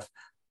Lone Wolf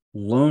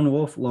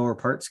lower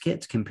parts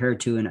kits compared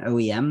to an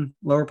OEM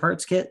lower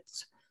parts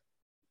kits,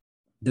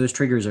 those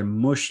triggers are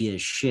mushy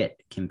as shit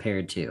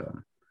compared to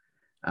them.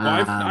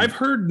 I've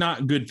heard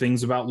not good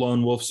things about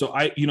Lone Wolf. So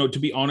to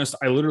be honest,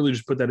 I literally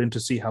just put that in to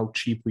see how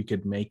cheap we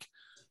could make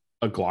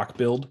a Glock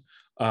build.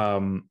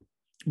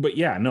 But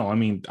yeah, no, I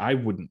mean, I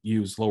wouldn't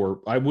use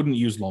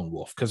Lone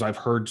Wolf because I've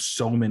heard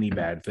so many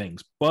bad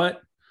things,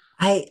 but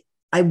I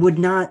would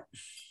not,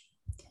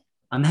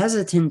 I'm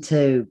hesitant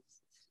to,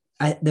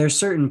 there's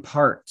certain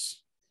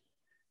parts.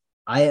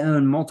 I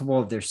own multiple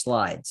of their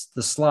slides.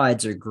 The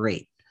slides are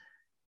great.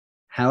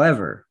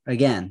 However,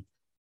 again,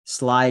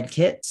 slide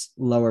kits,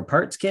 lower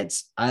parts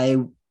kits, I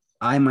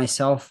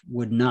myself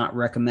would not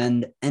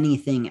recommend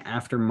anything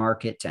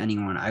aftermarket to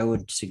anyone. I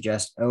would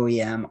suggest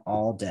OEM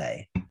all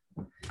day.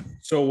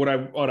 So what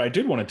I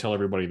did want to tell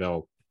everybody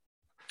though,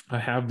 I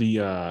have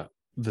the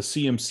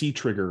CMC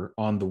trigger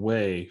on the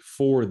way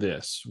for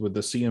this with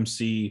the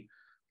CMC.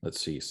 Let's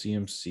see,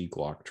 CMC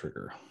Glock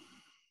trigger.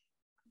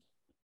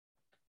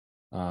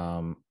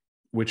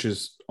 Which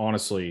is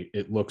honestly,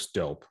 it looks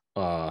dope.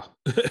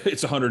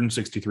 It's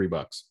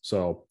 $163.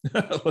 So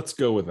let's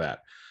go with that.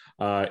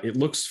 It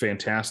looks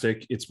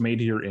fantastic. It's made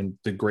here in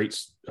the great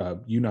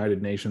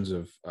United Nations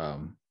of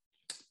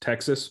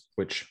Texas,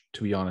 which,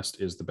 to be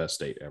honest, is the best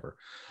state ever.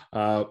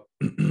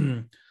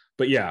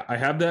 But yeah, I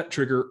have that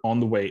trigger on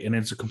the way, and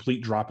it's a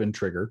complete drop-in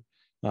trigger.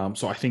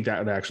 So I think that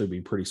would actually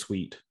be pretty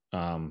sweet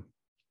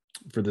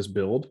for this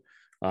build,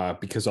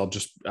 because I'll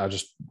just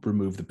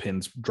remove the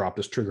pins, drop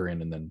this trigger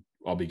in, and then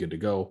I'll be good to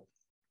go.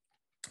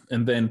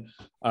 And then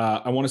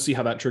I want to see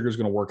how that trigger is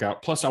going to work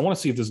out. Plus, I want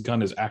to see if this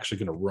gun is actually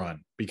going to run,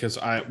 because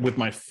with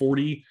my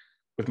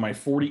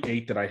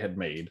 48 that I had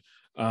made,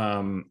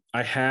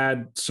 I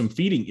had some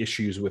feeding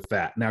issues with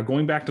that. Now,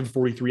 going back to the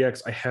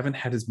 43X, I haven't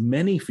had as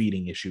many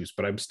feeding issues,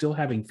 but I'm still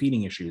having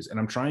feeding issues, and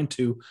I'm trying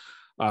to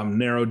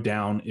narrow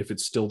down if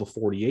it's still the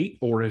 48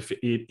 or if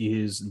it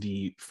is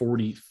the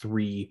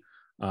 43.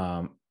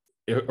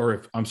 Or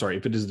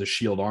if it is the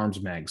Shield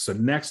Arms mag. So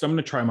next, I'm going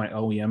to try my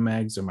OEM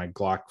mags and my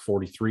Glock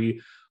 43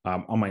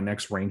 on my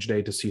next range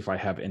day to see if I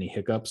have any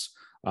hiccups.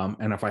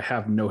 And if I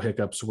have no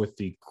hiccups with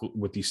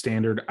the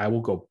standard, I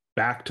will go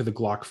back to the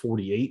Glock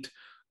 48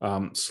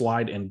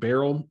 slide and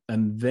barrel,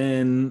 and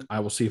then I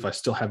will see if I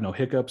still have no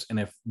hiccups. And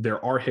if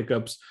there are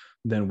hiccups,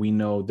 then we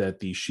know that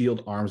the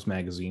Shield Arms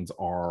magazines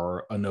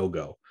are a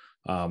no-go.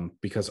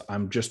 Because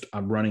I'm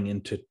running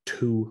into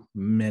too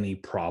many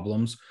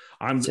problems.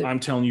 I'm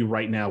telling you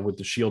right now, with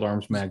the Shield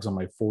Arms mags on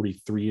my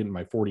 43 and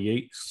my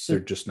 48, they're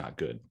just not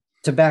good.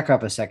 To back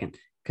up a second,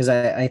 because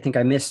I think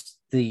I missed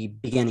the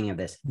beginning of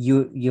this.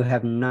 You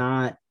have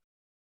not,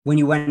 when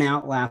you went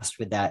out last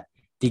with that,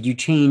 did you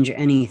change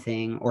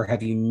anything, or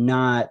have you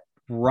not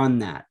run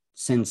that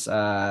since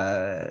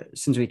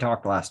we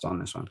talked last on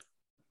this one?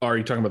 Are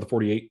you talking about the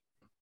 48?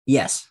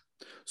 Yes.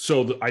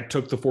 So I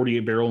took the 48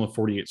 barrel and the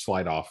 48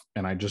 slide off,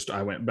 and I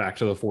went back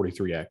to the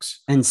 43X.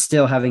 And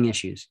still having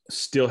issues.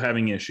 Still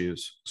having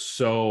issues.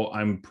 So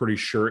I'm pretty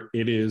sure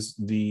it is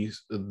the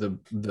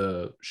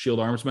Shield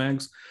Arms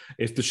mags.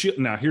 If the Shield,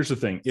 now here's the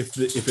thing: if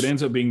it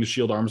ends up being the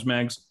Shield Arms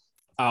mags,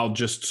 I'll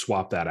just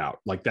swap that out.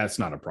 Like, that's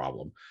not a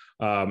problem.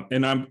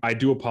 And I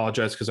do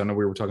apologize, because I know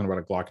we were talking about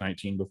a Glock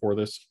 19 before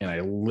this, and I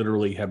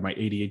literally had my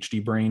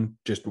ADHD brain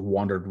just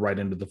wandered right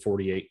into the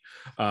 48.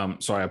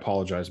 So I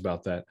apologize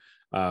about that.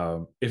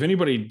 If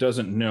anybody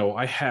doesn't know,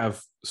 I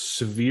have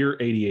severe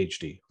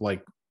ADHD.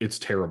 Like, it's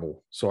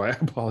terrible. So I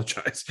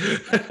apologize.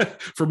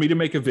 For me to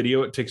make a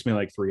video, it takes me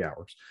like 3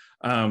 hours.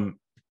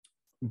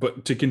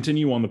 But to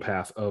continue on the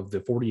path of the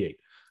 48,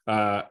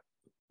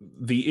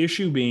 the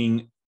issue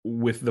being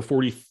with the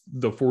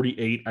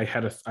 48, I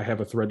have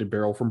a threaded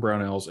barrel from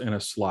Brownells and a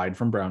slide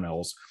from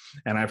Brownells,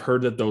 and I've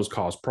heard that those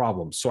cause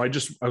problems. So I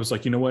was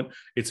like, you know what?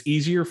 It's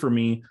easier for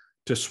me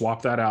to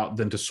swap that out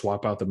than to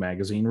swap out the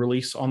magazine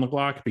release on the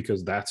Glock,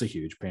 because that's a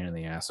huge pain in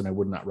the ass, and I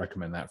would not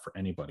recommend that for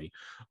anybody.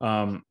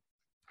 To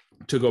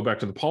go back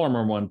to the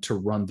polymer one, to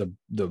run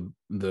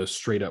the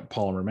straight up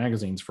polymer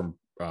magazines from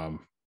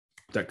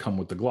that come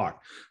with the Glock.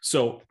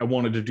 So I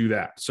wanted to do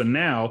that. So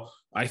now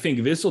I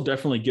think this will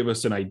definitely give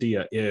us an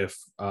idea if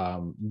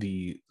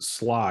the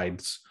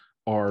slides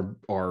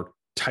are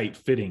tight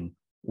fitting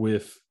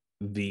with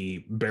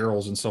the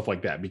barrels and stuff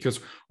like that, because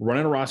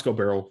running a Roscoe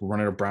barrel,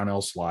 running a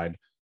Brownell slide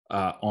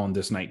on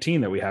this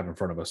 19 that we have in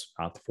front of us,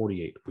 not the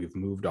 48. We've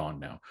moved on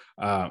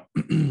now.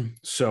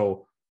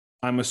 So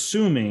I'm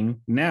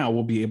assuming now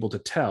we'll be able to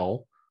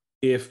tell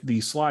if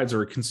the slides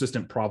are a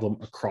consistent problem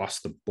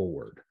across the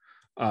board.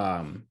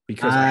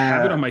 Because I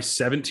have it on my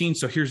 17.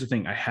 So here's the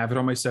thing: I have it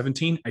on my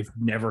 17. I've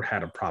never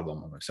had a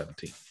problem on my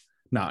 17.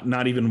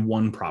 Not even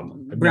one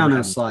problem.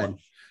 Brownell slide.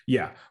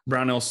 Yeah,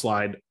 Brownell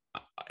slide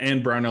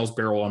and Brownell's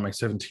barrel on my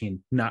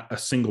 17. Not a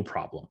single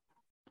problem.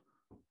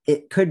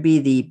 It could be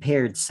the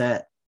paired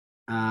set.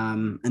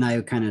 And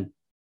I kind of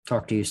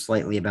talked to you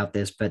slightly about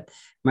this, but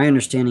my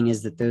understanding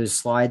is that those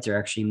slides are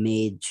actually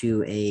made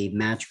to a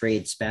match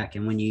grade spec.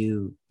 And when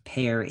you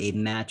pair a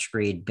match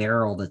grade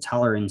barrel, the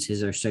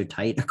tolerances are so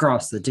tight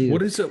across the tube.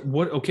 What is it?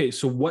 Okay.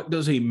 So what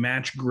does a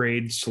match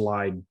grade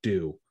slide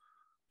do?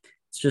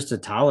 It's just a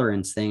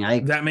tolerance thing.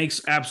 That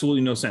makes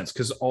absolutely no sense,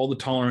 because all the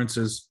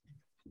tolerances,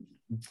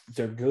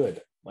 they're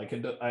good. Like, I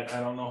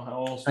don't know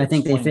how else. I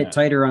think they fit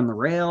tighter on the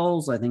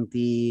rails. I think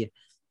the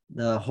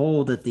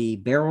hole that the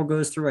barrel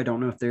goes through, I don't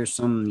know if there's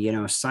some,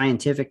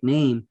 scientific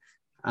name,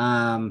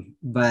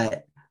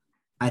 but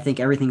I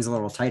think everything's a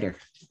little tighter.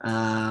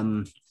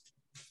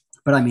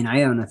 But I mean,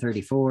 I own a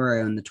 34,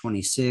 I own the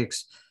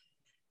 26,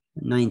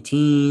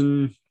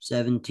 19,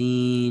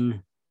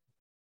 17,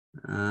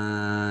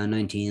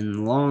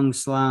 19 long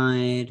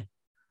slide.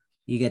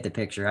 You get the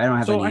picture. I don't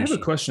have any So I have issue.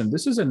 a question.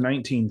 This is a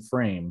 19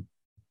 frame.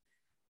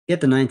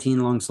 Get the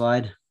 19 long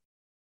slide.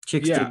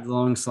 Chicks Yeah. dig the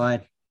long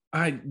slide.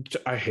 I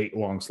hate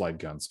long slide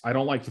guns. I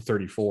don't like the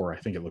 34. I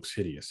think it looks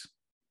hideous.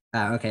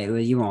 Okay,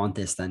 well, you want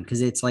this then,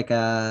 because it's like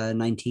a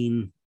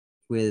 19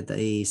 with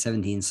a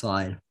 17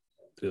 slide.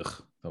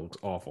 Ugh, that looks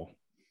awful.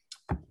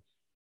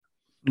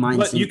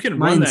 Mine's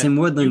in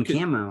woodland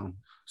camo.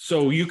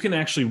 So you can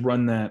actually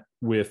run that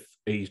with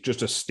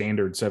just a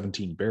standard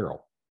 17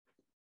 barrel.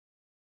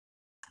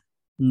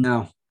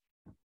 No.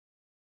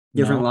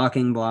 Different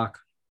locking block.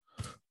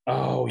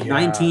 Oh, yeah.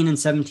 19 and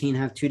 17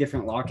 have two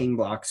different locking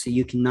blocks, so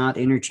you cannot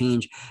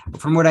interchange.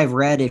 From what I've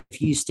read, if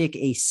you stick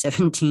a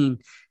 17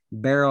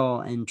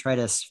 barrel and try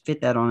to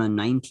fit that on a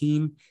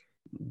 19,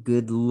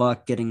 good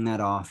luck getting that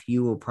off.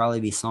 You will probably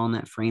be sawing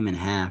that frame in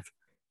half.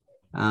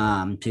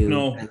 No, do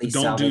not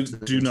do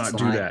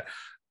that.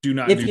 Do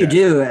not. If you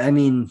do, I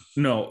mean,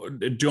 no,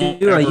 don't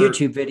do a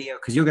YouTube video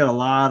because you'll get a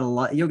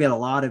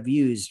lot of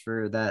views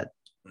for that.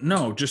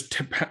 No, just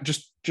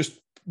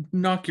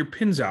knock your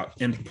pins out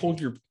and pull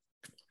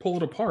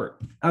it apart.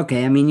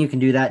 Okay, I mean you can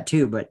do that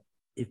too, but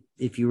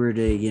if you were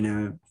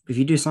to, if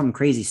you do something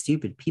crazy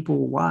stupid, people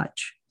will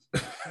watch.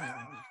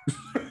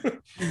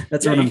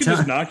 That's what I'm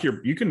telling.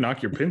 You can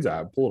knock your pins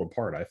out and pull it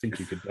apart. I think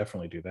you could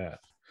definitely do that.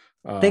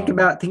 Think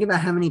about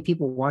how many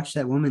people watched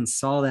that woman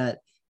saw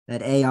that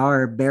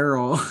AR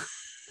barrel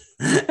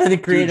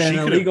and created an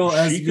illegal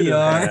SBR. She could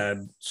have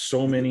had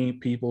so many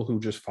people who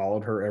just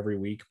followed her every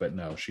week, but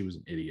no, she was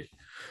an idiot.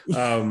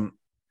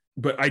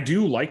 But I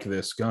do like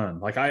this gun.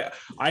 Like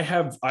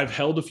I've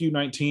held a few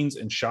 19s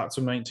and shot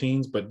some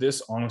 19s, but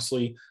this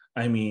honestly,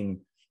 I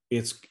mean,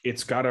 it's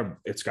got a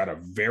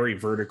very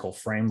vertical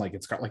frame. Like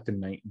it's got like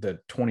the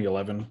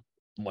 2011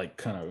 like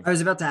kind of. I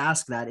was about to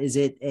ask that. Is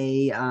it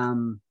a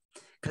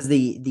because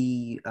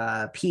the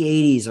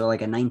P80s are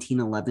like a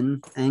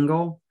 1911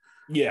 angle.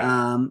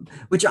 Yeah.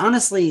 Which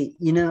honestly,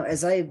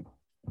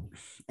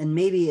 and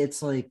maybe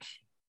it's like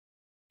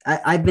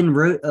I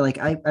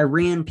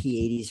ran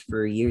P80s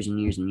for years and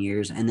years and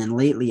years, and then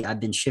lately I've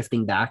been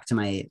shifting back to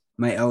my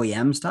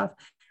OEM stuff.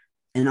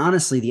 And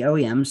honestly, the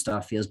OEM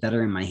stuff feels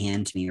better in my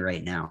hand to me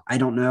right now. I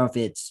don't know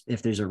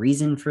if there's a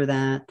reason for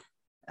that,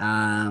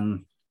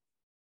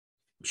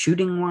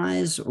 shooting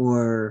wise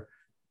or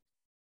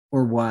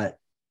what.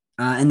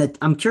 And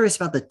I'm curious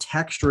about the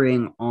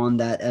texturing on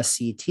that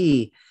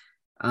SCT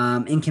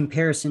in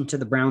comparison to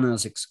the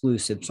Brownells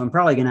exclusive. So I'm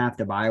probably going to have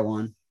to buy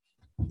one.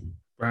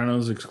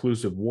 Brownells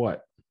exclusive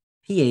what?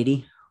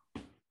 P80.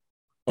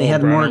 They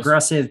have more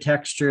aggressive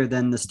texture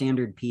than the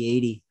standard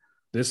P80.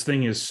 This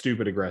thing is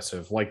stupid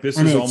aggressive. Like this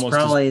and is it's almost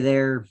probably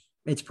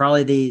it's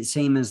probably the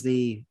same as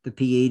the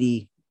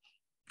P80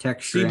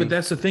 texture. See, but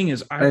that's the thing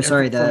is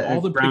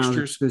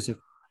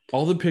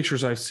all the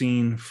pictures I've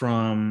seen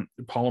from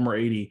Polymer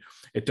 80,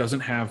 it doesn't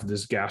have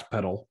this gas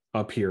pedal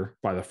up here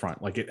by the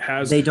front. Like it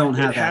has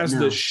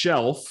the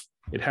shelf.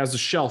 It has the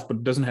shelf, but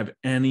it doesn't have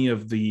any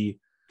of the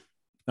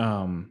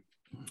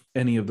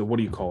what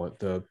do you call it?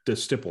 The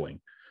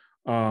stippling.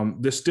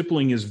 The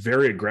stippling is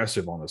very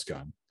aggressive on this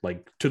gun,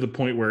 like to the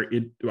point where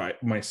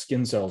my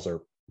skin cells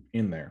are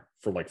in there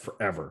for like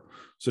forever.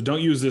 So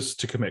don't use this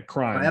to commit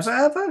crimes.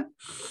 Forever?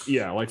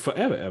 Yeah, like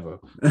forever.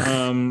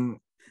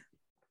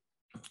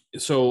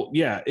 So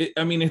yeah,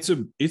 it's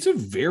a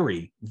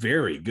very,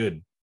 very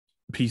good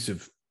piece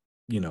of,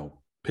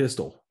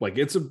 pistol. Like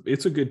it's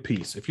a good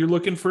piece. If you're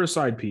looking for a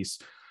side piece,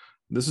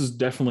 this is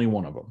definitely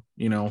one of them,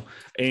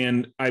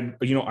 and I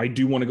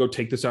do want to go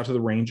take this out to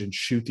the range and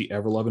shoot the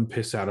ever-loving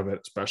piss out of it,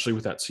 especially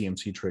with that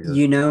CMC trigger.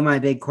 My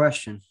big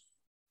question.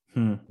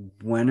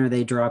 When are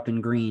they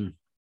dropping green?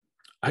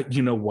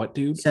 You know what,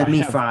 dude? Send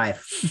me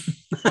 5.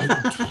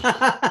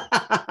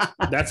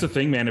 That's the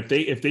thing, man.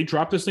 If they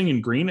drop this thing in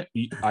green,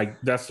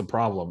 that's the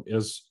problem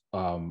is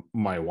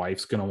my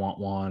wife's going to want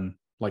one.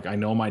 Like I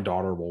know my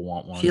daughter will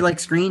want one. She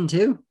likes green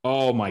too?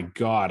 Oh my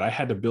God. I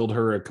had to build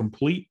her a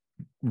complete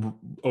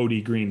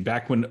OD green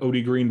back when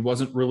OD green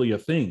wasn't really a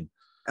thing.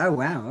 Oh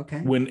wow,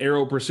 okay. When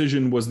Aero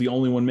Precision was the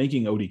only one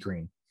making OD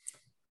green.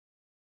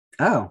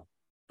 Oh.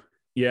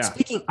 Yeah.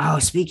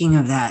 Speaking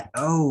of that,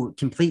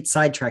 complete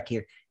sidetrack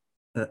here.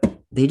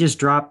 They just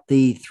dropped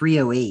the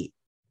 308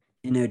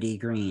 in OD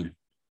green.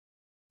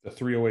 The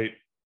 308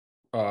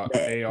 AR. The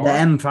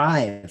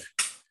M5.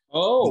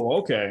 Oh,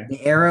 okay.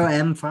 The Aero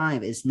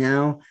M5 is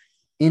now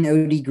in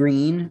OD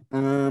green,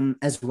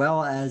 as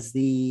well as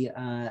the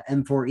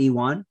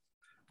M4E1.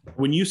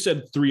 When you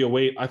said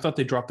 308, I thought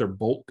they dropped their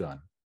bolt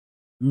gun.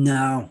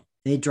 No,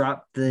 they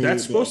dropped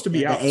that's supposed to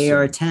be out. The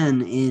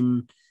AR-10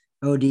 in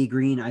OD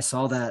green. I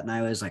saw that and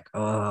I was like,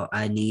 oh,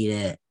 I need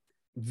it.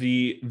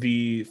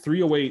 The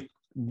 308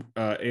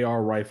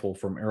 AR rifle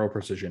from Aero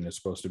Precision is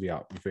supposed to be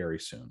out very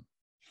soon.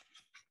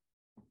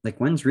 Like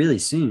when's really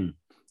soon?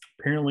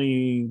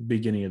 Apparently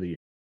beginning of the year.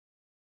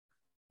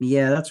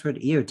 Yeah, that's what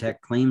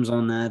EOTech claims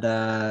on that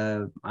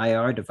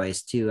IR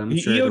device too. I'm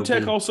sure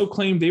EOTech also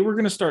claimed they were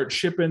going to start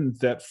shipping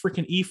that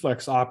freaking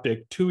eFlex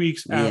optic 2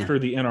 weeks after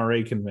the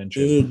NRA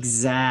convention.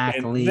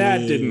 Exactly. And that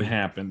didn't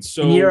happen.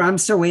 So I'm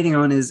still waiting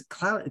on is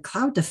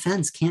Cloud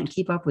Defense can't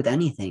keep up with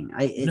anything.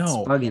 It's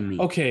bugging me.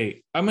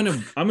 Okay, I'm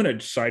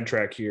gonna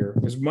sidetrack here.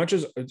 As much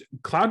as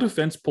Cloud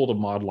Defense pulled a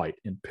Mod Light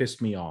and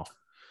pissed me off.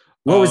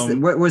 What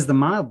was the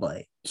Mod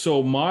Light?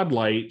 So Mod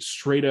Light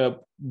straight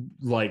up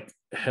like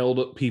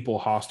held people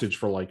hostage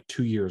for like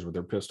 2 years with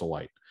their pistol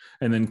light,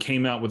 and then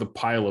came out with a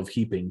pile of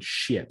heaping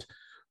shit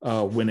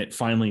when it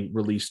finally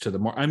released to the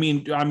market.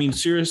 I mean,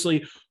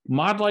 seriously,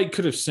 Modlite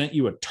could have sent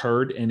you a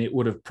turd and it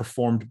would have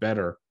performed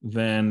better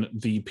than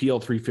the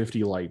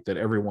PL350 light that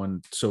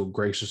everyone so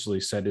graciously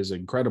said is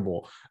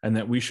incredible and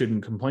that we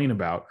shouldn't complain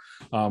about.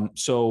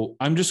 So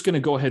I'm just going to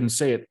go ahead and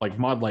say it, like,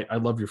 Modlite, I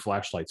love your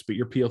flashlights, but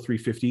your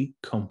PL350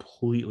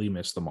 completely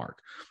missed the mark.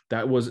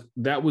 That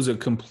was a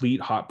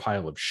complete hot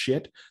pile of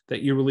shit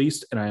that you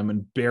released, and I am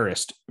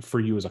embarrassed for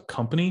you as a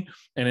company.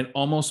 And it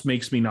almost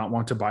makes me not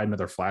want to buy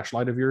another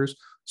flashlight of yours,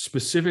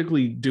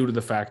 specifically due to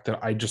the fact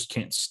that I just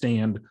can't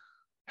stand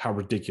how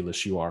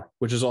ridiculous you are,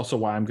 which is also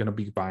why I'm going to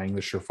be buying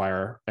the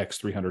Surefire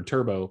X300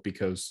 Turbo,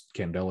 because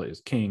Candela is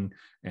king.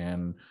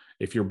 And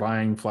if you're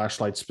buying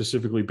flashlights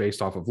specifically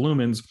based off of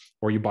lumens,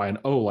 or you buy an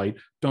Olight,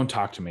 don't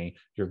talk to me.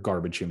 You're a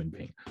garbage human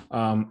being.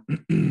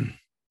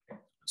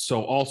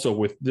 So also,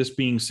 with this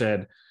being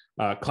said,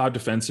 Cloud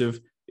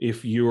Defensive,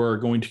 if you are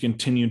going to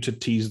continue to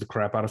tease the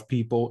crap out of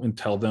people and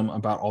tell them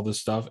about all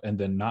this stuff and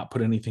then not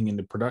put anything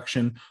into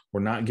production or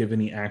not give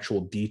any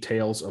actual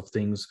details of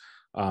things,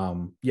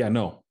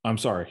 no, I'm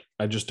sorry.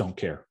 I just don't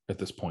care at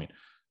this point.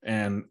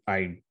 And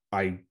I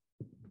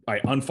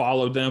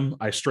unfollowed them.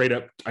 I straight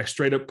up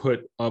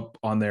put up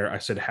on there, I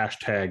said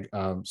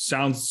hashtag,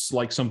 sounds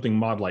like something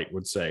Modlite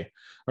would say,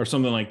 or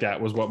something like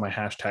that was what my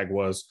hashtag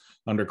was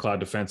under Cloud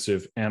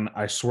Defensive. And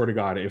I swear to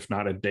God, if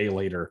not a day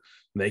later,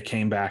 they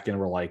came back and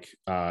were like,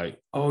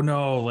 oh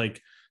no,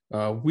 like,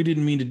 we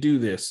didn't mean to do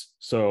this.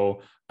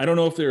 So I don't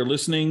know if they're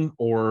listening,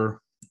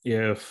 or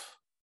if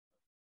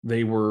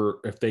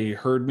they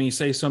heard me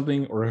say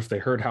something, or if they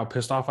heard how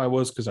pissed off I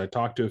was, because I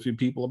talked to a few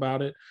people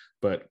about it.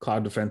 But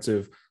Cloud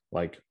Defensive,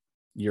 like,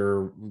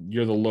 you're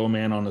the low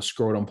man on the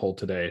scrotum pole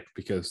today,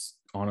 because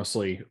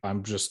honestly,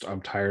 I'm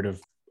tired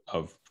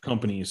of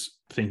companies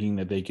thinking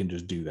that they can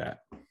just do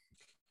that.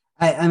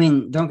 I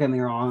mean, don't get me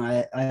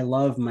wrong. I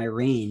love my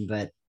Rain,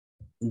 but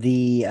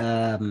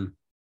that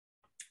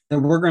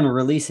we're going to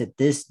release it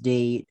this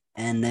date,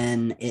 and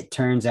then it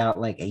turns out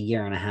like a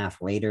year and a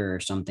half later or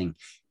something.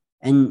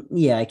 And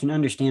yeah, I can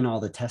understand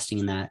all the testing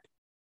in that.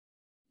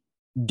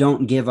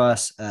 Don't give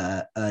us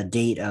a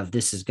date of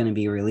this is going to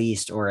be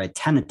released, or a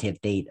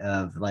tentative date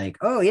of like,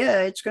 oh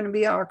yeah, it's going to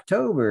be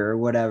October or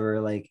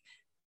whatever. Like,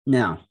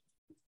 no,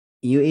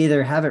 you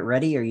either have it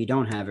ready or you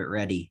don't have it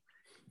ready.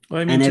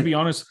 Well, I mean, to be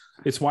honest,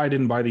 it's why I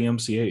didn't buy the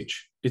MCH.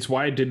 It's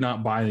why I did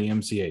not buy the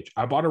MCH.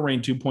 I bought a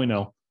Rain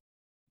 2.0,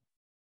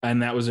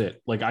 and that was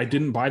it. Like, I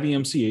didn't buy the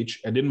MCH.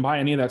 I didn't buy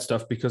any of that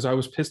stuff because I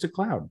was pissed at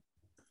Cloud.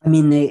 I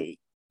mean,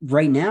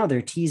 right now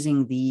they're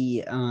teasing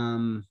the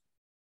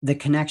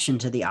connection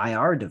to the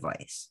IR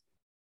device.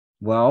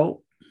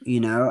 Well,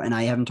 and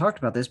I haven't talked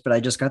about this, but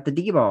I just got the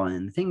D-ball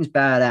in. The thing's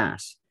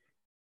badass.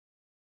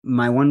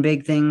 My one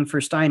big thing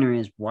for Steiner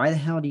is, why the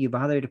hell do you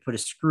bother to put a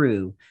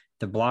screw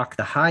to block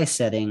the high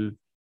setting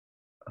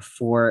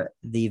for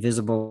the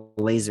visible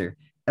laser?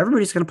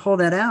 Everybody's going to pull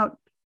that out.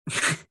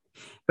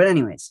 But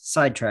anyways,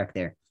 sidetrack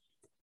there.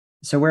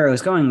 So where I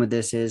was going with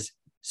this is,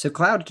 so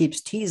Cloud keeps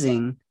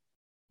teasing,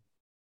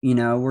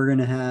 we're going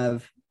to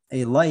have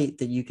a light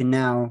that you can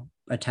now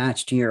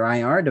attach to your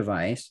IR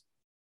device.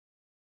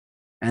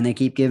 And they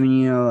keep giving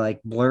you,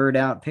 like, blurred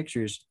out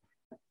pictures.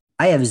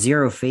 I have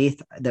zero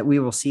faith that we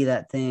will see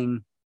that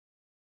thing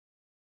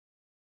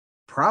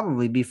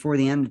probably before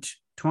the end of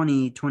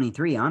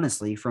 2023,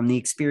 honestly, from the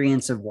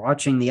experience of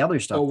watching the other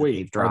stuff. Oh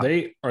wait,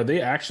 are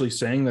they actually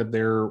saying that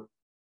they're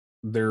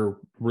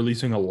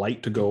releasing a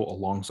light to go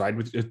alongside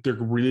with it? They're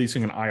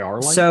releasing an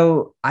IR light?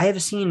 So I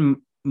have seen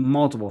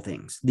multiple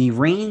things. The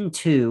Rain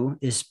 2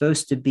 is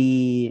supposed to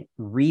be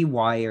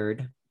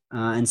rewired,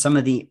 and some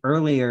of the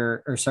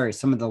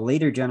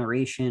later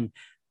generation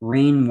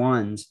Rain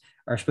 1s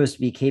are supposed to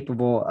be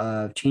capable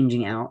of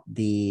changing out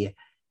the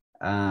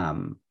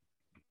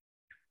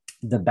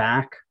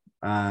back.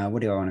 What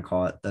do I want to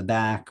call it? The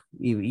back,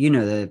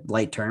 the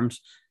light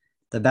terms,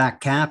 the back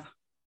cap.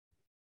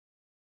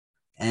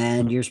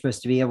 And you're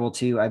supposed to be able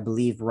to, I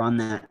believe, run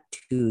that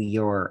to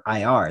your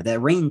IR.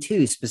 That Rain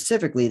 2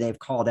 specifically, they've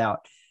called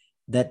out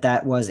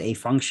that was a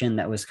function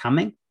that was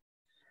coming,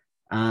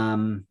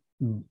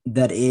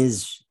 that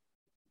is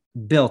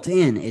built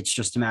in. It's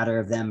just a matter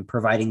of them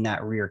providing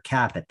that rear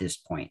cap at this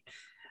point.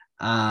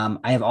 I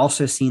have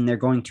also seen they're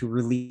going to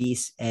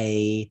release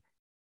a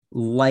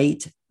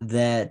light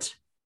that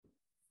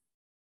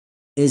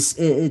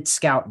it's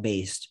Scout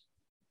based.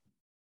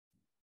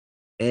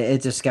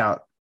 It's a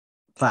Scout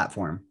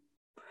platform.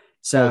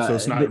 So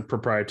it's not a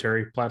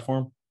proprietary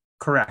platform?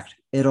 Correct.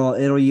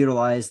 It'll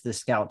utilize the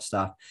Scout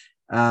stuff.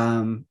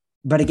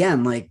 But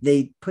again, like,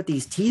 they put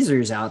these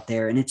teasers out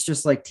there, and it's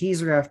just like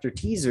teaser after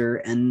teaser,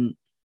 and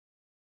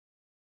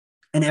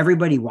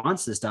everybody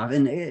wants this stuff,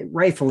 and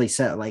rightfully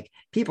so. Like,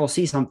 people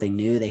see something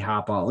new, they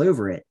hop all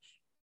over it.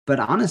 But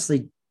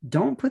honestly,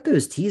 don't put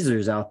those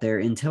teasers out there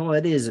until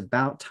it is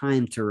about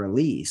time to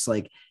release.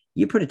 Like,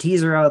 you put a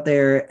teaser out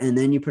there, and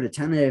then you put a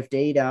tentative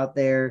date out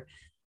there,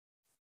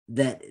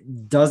 that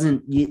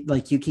doesn't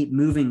you keep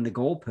moving the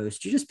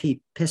goalpost, you just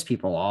piss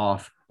people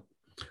off.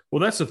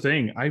 Well, that's the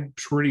thing. I'm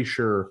pretty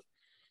sure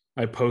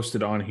I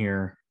posted on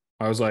here.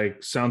 I was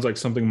like, sounds like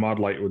something Mod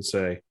Light would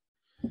say.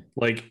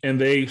 Like,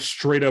 and they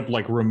straight up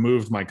like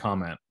removed my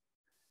comment.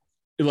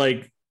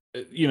 Like,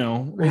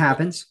 It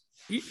happens.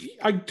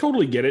 I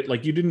totally get it.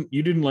 Like, you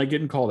didn't like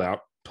getting called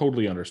out.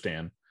 Totally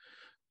understand.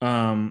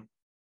 But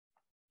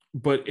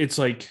it's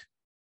like,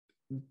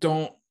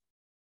 don't.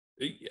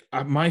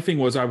 My thing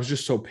was, I was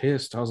just so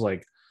pissed. I was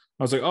like,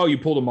 oh, you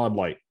pulled a Mod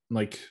Light.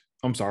 Like,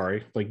 I'm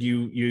sorry. Like,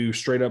 you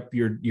straight up,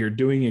 you're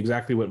doing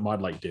exactly what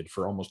Mod Light did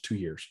for almost 2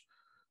 years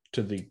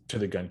to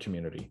the gun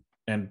community,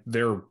 and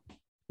they're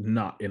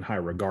not in high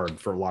regard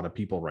for a lot of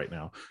people right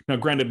now. Now,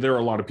 granted, there are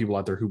a lot of people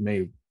out there who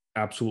may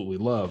absolutely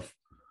love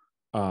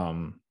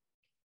Mod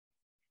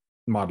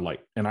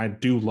Light, and I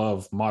do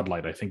love Mod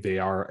Light. I think they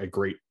are a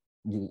great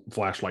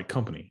flashlight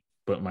company.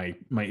 But my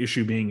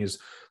issue being is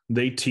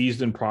they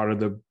teased and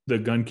prodded the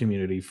gun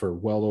community for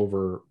well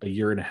over a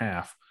year and a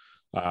half,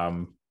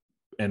 and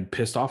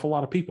pissed off a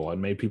lot of people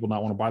and made people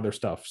not want to buy their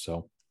stuff.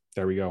 So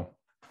there we go.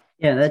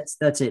 Yeah,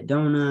 that's it.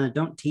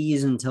 Don't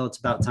tease until it's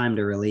about time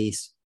to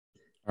release.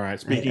 All right.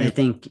 Speaking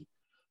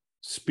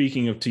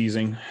of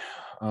teasing,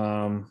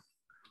 we're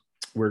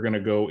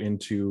gonna go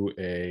into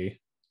a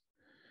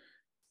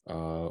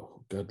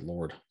good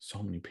Lord,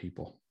 so many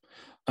people.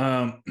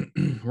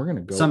 We're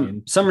gonna go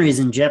some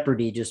reason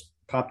Jeopardy just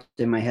popped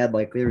in my head,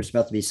 like there was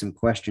about to be some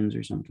questions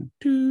or something.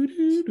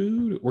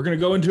 We're gonna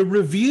go into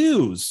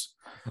reviews.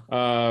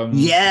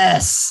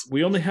 Yes,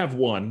 we only have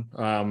one.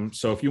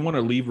 So if you want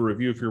to leave a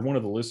review, if you're one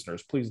of the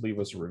listeners, please leave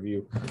us a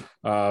review.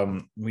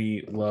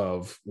 We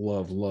love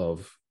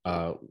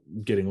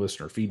getting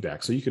listener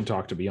feedback. So you can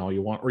talk to me all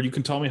you want, or you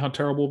can tell me how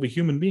terrible of a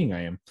human being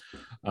I am,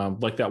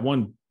 like that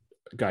one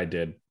guy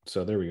did.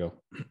 So there we go.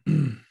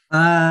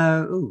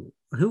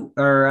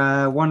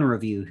 One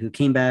review who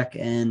came back,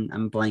 and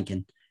I'm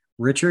blanking.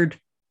 Richard?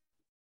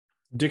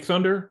 Dick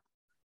Thunder?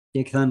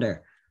 You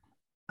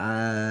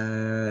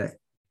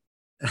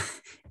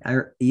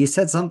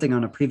said something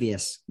on a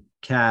previous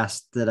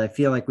cast that I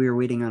feel like we were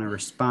waiting on a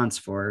response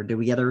for. Did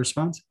we get a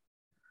response?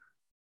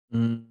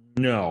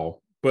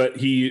 No, but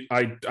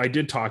I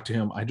did talk to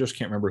him. I just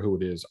can't remember who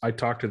it is. I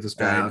talked to this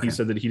guy, and he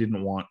said that he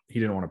didn't want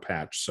a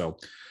patch. So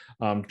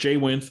Jay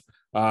Winth,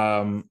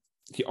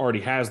 he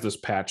already has this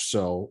patch,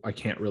 so I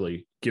can't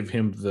really give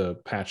him the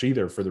patch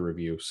either for the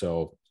review.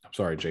 So I'm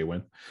sorry, Jay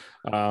Winth.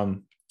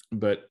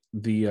 But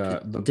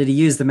did he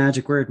use the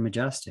magic word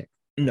majestic?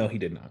 No, he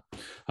did not.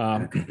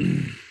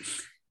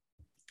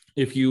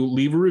 If you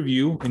leave a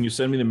review and you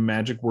send me the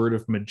magic word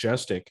of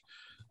majestic,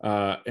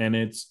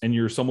 and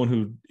you're someone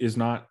who is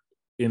not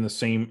in the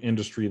same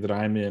industry that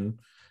I'm in,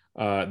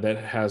 that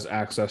has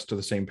access to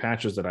the same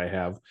patches that I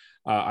have,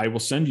 I will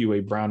send you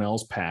a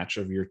Brownells patch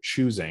of your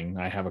choosing.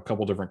 I have a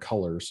couple different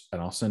colors,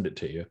 and I'll send it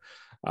to you.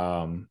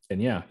 And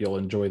yeah, you'll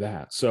enjoy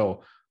that.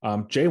 So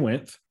Jay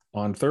Winth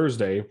on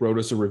Thursday wrote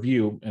us a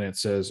review, and it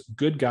says,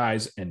 "Good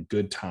guys and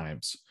good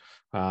times."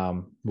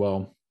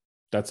 Well,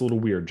 that's a little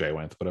weird, Jay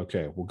Winth, but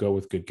okay, we'll go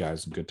with good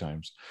guys and good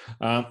times.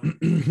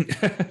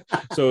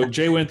 So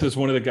Jay Winth is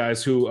one of the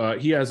guys who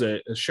he has a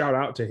shout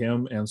out to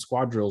him and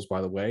Squad Drills, by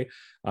the way.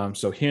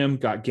 So him,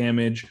 Got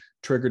Gamage,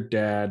 Triggered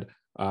Dad,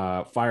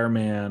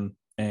 Fireman,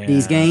 and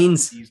These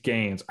Gains.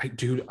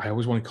 I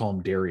always want to call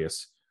him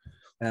Darius.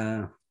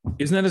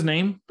 Isn't that his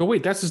name? But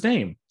wait, that's his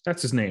name.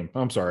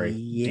 I'm sorry.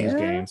 Yeah. These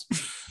Gains.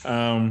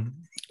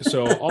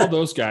 So all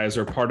those guys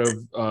are part of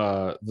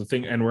the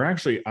thing, and I'm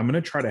going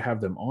to try to have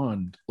them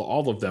on,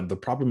 all of them. The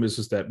problem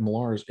is that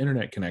Millar's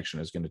internet connection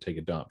is going to take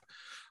a dump.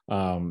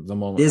 The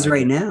moment it is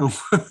right now.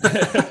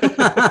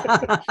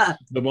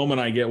 The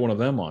moment I get one of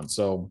them on.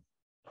 So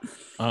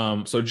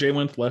Jay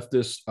Winth left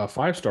this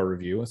 5-star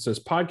review. It says,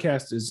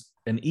 "Podcast is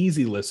an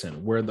easy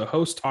listen where the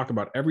hosts talk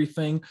about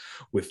everything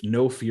with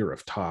no fear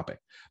of topic.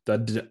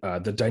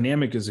 The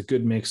dynamic is a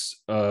good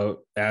mix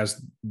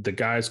as the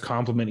guys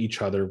complement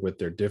each other with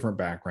their different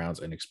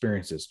backgrounds and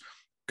experiences.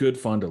 Good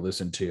fun to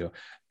listen to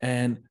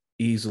and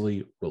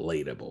easily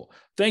relatable."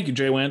 Thank you,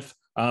 Jay Winth.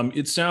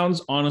 It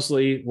sounds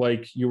honestly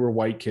like you were a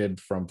white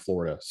kid from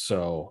Florida.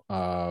 So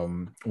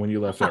when you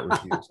left that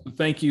review,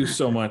 thank you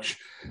so much.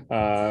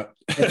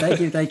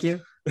 Thank you.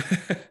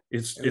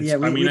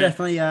 We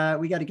definitely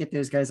we got to get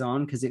those guys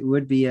on, because it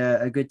would be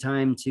a good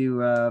time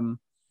to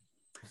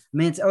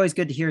it's always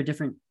good to hear a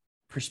different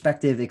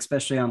perspective,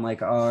 especially on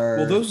like our.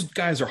 Well, those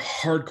guys are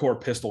hardcore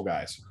pistol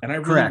guys, and I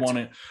really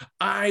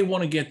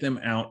want to get them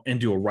out and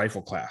do a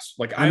rifle class.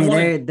 Like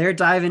they're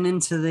diving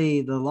into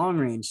the long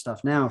range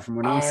stuff now. From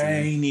what I'm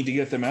seeing, I need to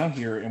get them out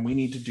here, and we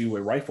need to do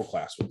a rifle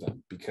class with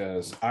them,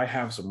 because I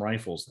have some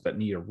rifles that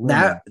need a room.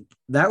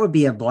 That would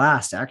be a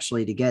blast,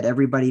 actually, to get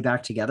everybody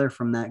back together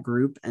from that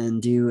group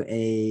and do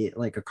a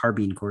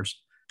carbine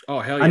course. Oh,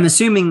 hell yeah! I'm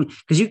assuming,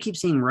 because you keep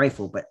saying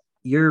rifle, but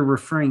you're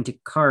referring to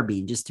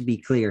carbine. Just to be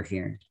clear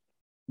here.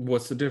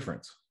 What's the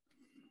difference?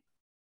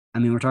 I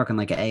mean, we're talking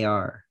like an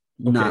AR,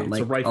 okay, not it's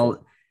like a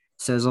rifle.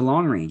 So it's a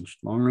long range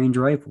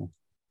rifle.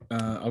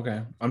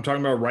 Okay. I'm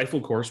talking about a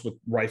rifle course with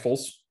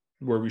rifles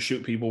where we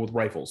shoot people with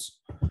rifles.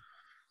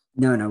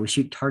 No, we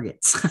shoot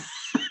targets.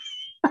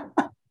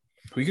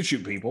 We could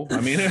shoot people. I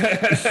mean,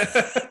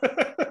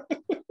 that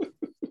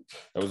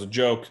was a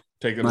joke.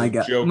 Take it as a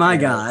joke. My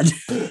God.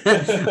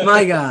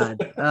 My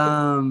God.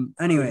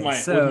 Anyway,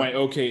 with my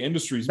OK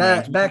Industries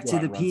back to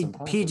the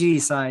PG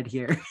side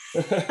here.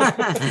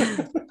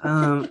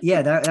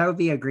 Yeah, that would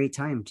be a great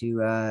time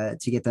to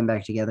get them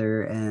back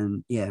together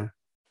and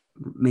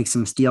make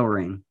some steel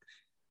ring.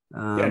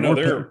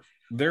 They're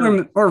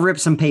or rip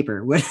some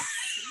paper.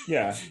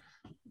 Yeah.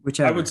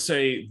 Whichever. I would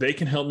say they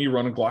can help me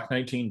run a Glock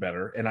 19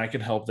 better, and I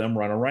can help them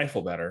run a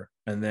rifle better.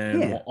 And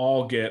then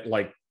we'll get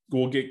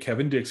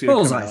Kevin Dixie.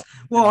 Bullseyes.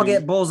 We'll all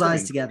get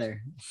bullseyes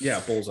together. Yeah,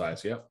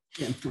 bullseyes. Yep.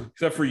 Yeah.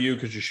 Except for you,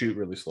 because you shoot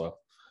really slow.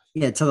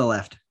 Yeah, to the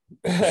left.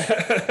 I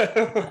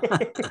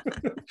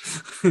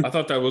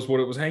thought that was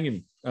what it was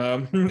hanging.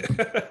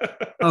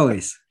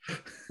 Always.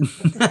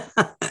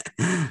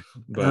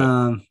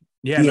 But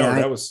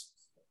that was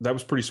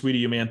pretty sweet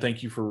of you, man.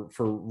 Thank you for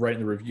writing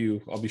the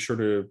review. I'll be sure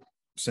to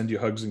send you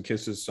hugs and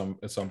kisses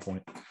at some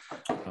point.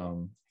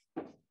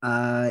 Kind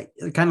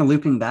of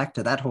looping back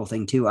to that whole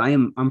thing too.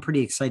 I'm pretty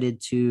excited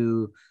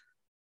to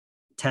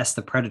test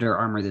the Predator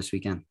armor this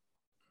weekend.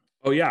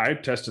 Oh yeah, I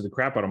tested the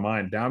crap out of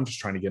mine. Now I'm just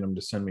trying to get them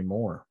to send me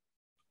more.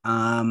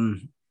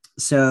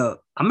 So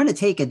I'm going to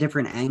take a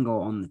different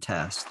angle on the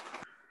test,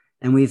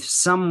 and we've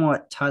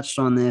somewhat touched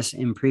on this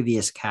in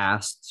previous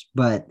casts,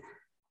 but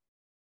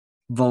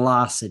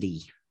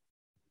velocity.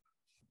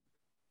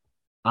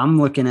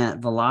 I'm looking at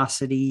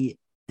velocity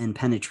and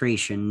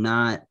penetration,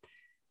 not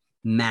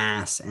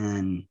mass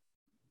and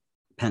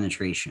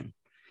penetration.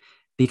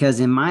 Because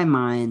in my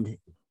mind,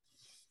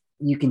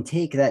 you can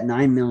take that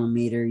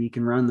 9mm, you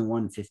can run the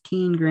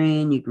 115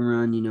 grain, you can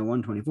run,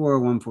 124,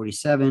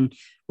 147,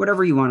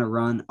 whatever you want to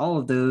run. All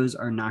of those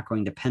are not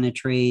going to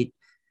penetrate.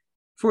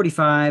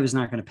 45 is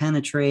not going to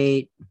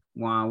penetrate.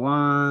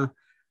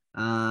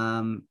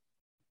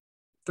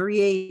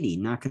 380,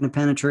 not going to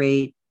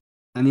penetrate.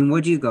 I mean,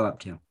 what'd you go up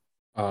to?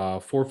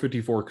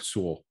 454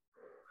 Casull.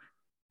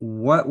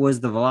 What was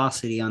the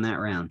velocity on that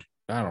round?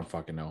 I don't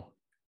fucking know.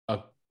 A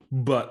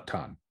butt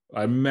ton.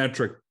 A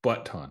metric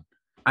butt ton.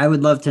 I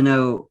would love to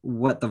know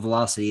what the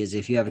velocity is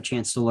if you have a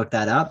chance to look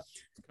that up.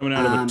 Coming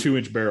out of a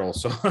 2-inch barrel.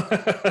 So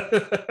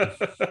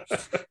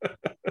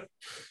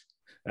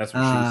that's what she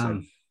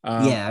said.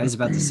 Yeah, I was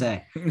about to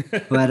say.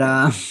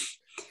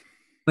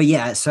 But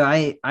yeah, so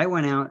I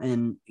went out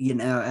and,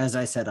 as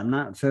I said, I'm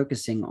not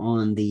focusing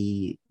on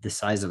the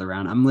size of the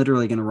round. I'm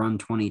literally going to run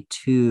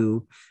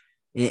 22.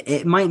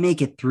 It might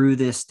make it through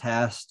this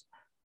test.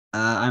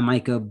 I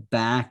might go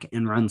back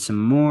and run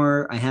some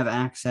more. I have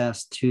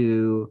access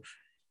to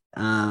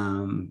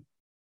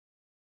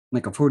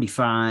like a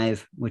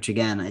 45, which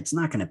again, it's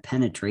not going to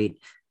penetrate.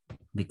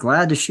 Be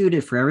glad to shoot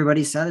it for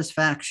everybody's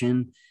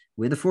satisfaction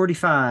with a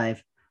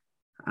 45.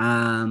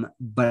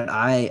 But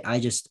I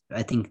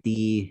think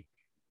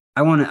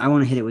I want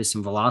to hit it with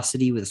some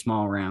velocity with a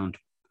small round.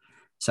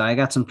 So I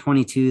got some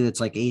 22 that's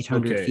like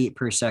 800 feet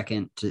per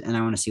second, and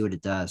I want to see what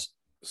it does.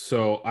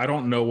 So I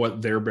don't know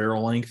what their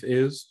barrel length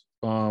is,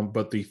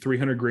 but the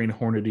 300 grain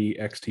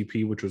Hornady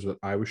XTP, which was what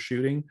I was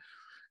shooting,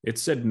 it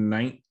said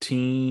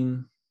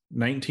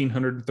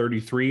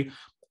 1933.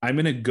 I'm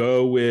going to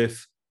go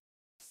with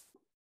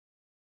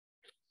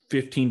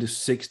 15 to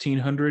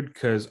 1600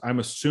 because I'm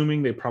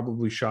assuming they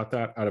probably shot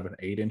that out of an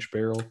 8-inch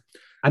barrel.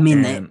 I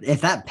mean,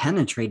 if that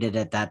penetrated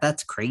at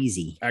that's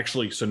crazy.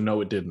 Actually, so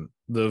no, it didn't.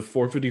 The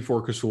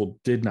 454 Casull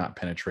did not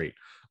penetrate.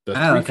 The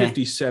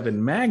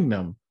 357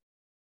 Magnum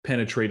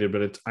penetrated,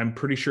 but I'm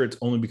pretty sure it's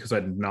only because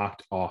I'd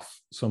knocked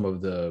off some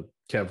of the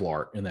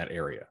Kevlar in that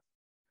area.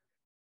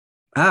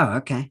 Oh,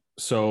 okay.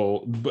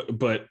 So,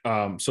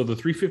 so the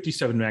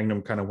 357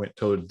 Magnum kind of went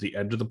toward the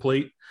edge of the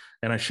plate,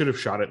 and I should have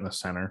shot it in the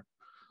center.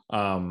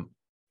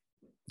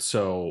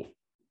 So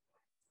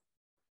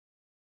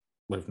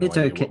it's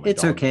okay.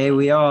 It's okay.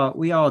 We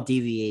all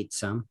deviate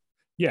some.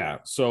 Yeah.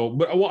 So,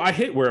 I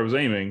hit where I was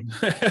aiming.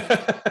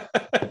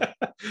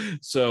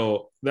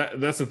 So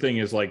that's the thing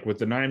is like with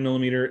the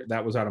 9mm,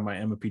 that was out of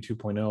my MOP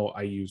 2.0.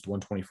 I used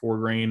 124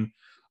 grain,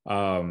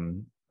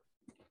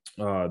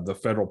 the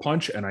Federal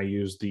Punch, and I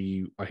used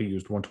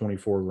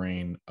 124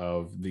 grain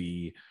of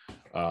the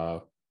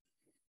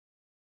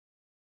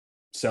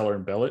Cellar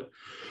and Bellet.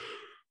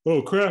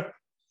 Oh crap!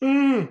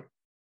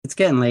 It's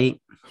getting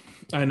late.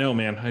 I know,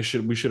 man.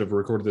 We should have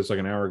recorded this like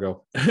an hour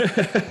ago.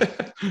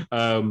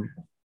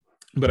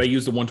 But I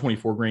used the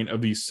 124 grain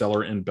of the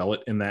Cellar and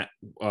Bellet, and that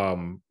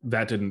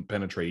didn't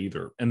penetrate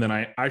either. And then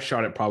I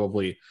shot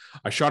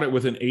it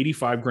with an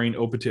 85 grain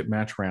open tip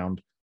match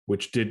round,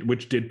 which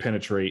did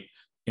penetrate,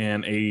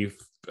 and a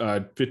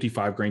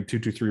 55 grain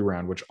 223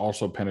 round, which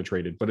also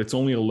penetrated. But it's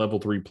only a level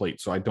 3 plate,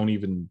 so I don't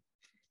even.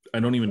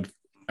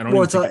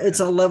 Well,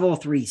 it's a level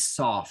 3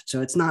 soft,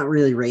 so it's not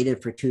really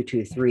rated for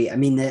 223. I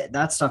mean,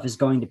 that stuff is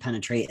going to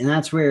penetrate, and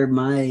that's where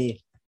my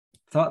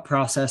thought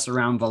process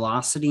around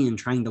velocity and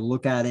trying to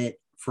look at it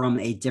from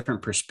a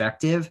different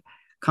perspective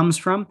comes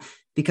from.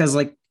 because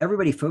like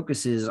everybody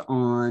focuses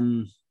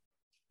on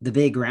the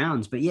big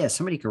rounds, but yeah,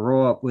 somebody could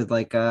roll up with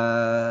like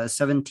a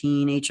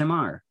 17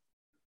 HMR.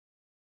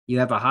 You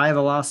have a high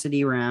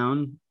velocity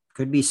round,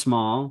 could be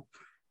small,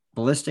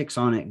 ballistics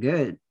on it,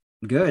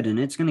 good, and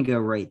it's going to go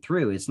right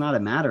through. It's not a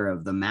matter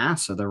of the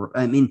mass of the.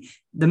 I mean,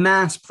 the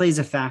mass plays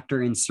a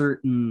factor in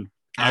certain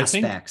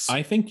aspects.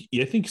 I think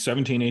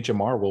 17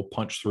 HMR will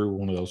punch through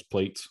one of those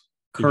plates.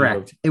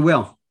 Correct. It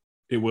will.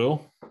 It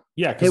will.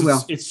 Yeah,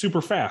 because it's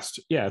super fast.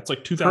 Yeah, it's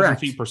like 2,000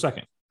 feet per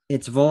second.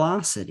 It's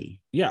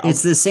velocity. Yeah,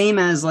 it's the same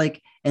as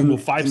like. And will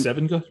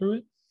 5.7 go through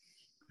it?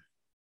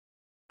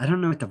 I don't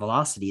know what the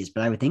velocity is,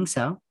 but I would think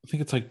so. I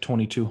think it's like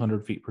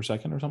 2,200 feet per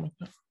second or something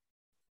like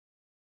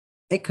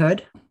that. It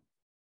could.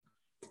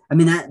 I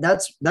mean,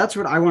 that's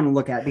what I want to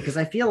look at, because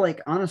I feel like,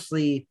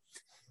 honestly,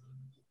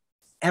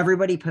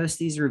 everybody posts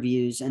these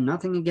reviews, and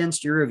nothing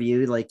against your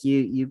review. Like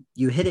you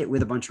hit it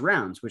with a bunch of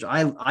rounds, which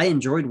I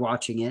enjoyed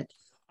watching it.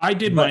 I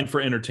did mine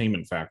for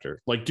entertainment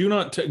factor. Like, do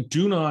not.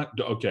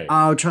 Okay.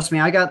 Oh, trust me,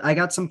 I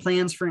got some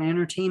plans for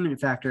entertainment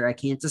factor I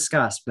can't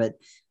discuss, but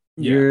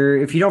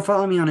if you don't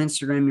follow me on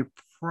Instagram, you're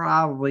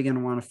probably going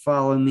to want to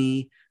follow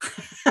me.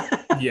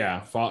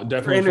 Yeah,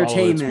 definitely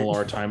follow It's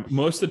Millar time.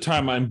 Most of the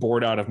time I'm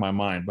bored out of my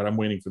mind, but I'm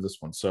waiting for this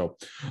one. So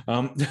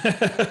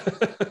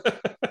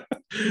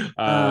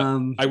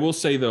I will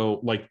say though,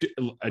 like,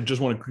 I just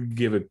want to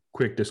give a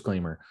quick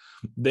disclaimer.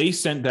 They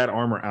sent that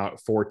armor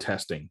out for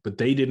testing, but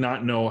they did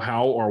not know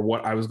how or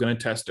what I was going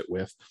to test it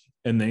with.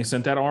 And they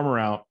sent that armor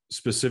out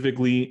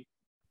specifically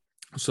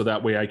so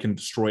that way I can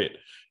destroy it.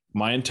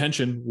 My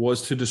intention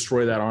was to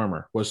destroy that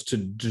armor, was to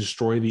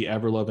destroy the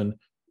ever-loving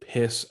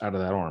piss out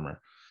of that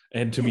armor.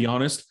 And to be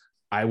honest,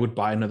 I would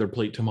buy another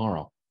plate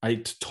tomorrow.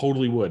 I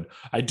totally would.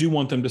 I do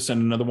want them to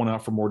send another one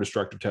out for more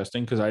destructive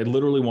testing, because I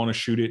literally want to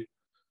shoot it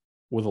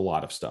with a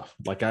lot of stuff.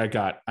 Like I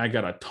got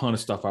a ton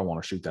of stuff I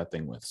want to shoot that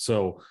thing with.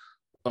 So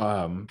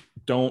don't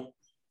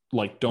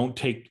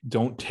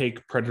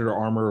take Predator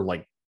armor.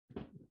 Like,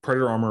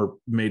 Predator armor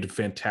made a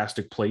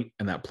fantastic plate,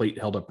 and that plate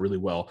held up really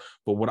well.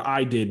 But what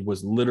I did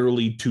was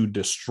literally to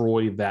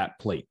destroy that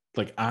plate.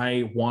 Like,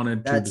 I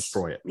wanted to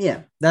destroy it.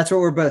 Yeah, that's what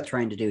we're both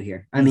trying to do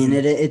here. I mean,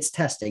 it's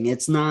testing.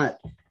 It's not.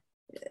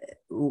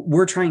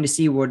 We're trying to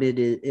see what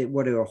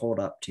it'll hold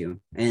up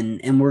to,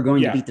 and we're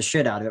going to beat the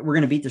shit out of it. We're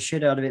going to beat the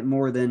shit out of it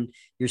more than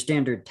your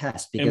standard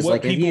test, because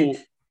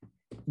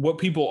what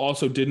people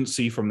also didn't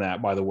see from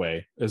that, by the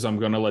way, is I'm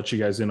going to let you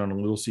guys in on a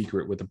little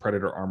secret with the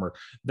Predator armor.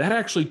 That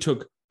actually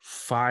took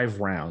 5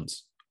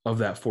 rounds of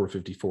that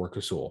 454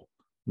 Casull.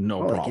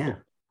 No problem. Yeah.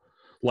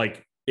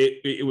 Like,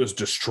 it was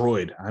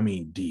destroyed. I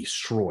mean,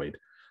 destroyed.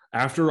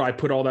 After I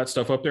put all that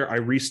stuff up there, I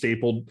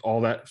restapled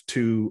all that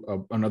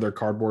to another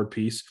cardboard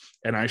piece,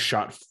 and I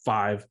shot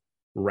 5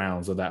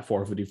 rounds of that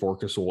 454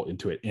 Casull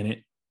into it, and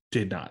it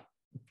did not.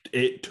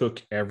 It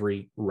took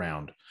every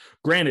round.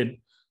 Granted,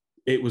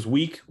 it was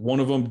weak. One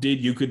of them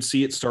did. You could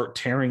see it start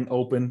tearing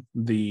open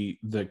the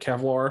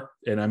Kevlar,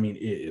 and I mean,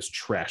 it is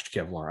trashed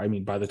Kevlar. I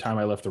mean, by the time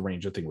I left the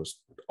range, the thing was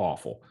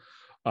awful.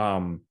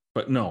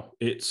 But no,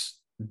 it's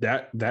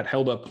that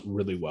held up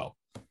really well.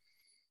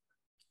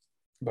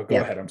 But go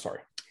ahead. I'm sorry.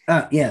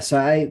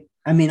 So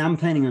I mean, I'm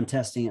planning on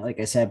testing it, like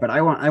I said, but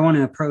I want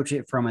to approach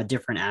it from a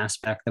different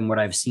aspect than what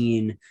I've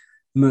seen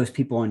most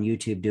people on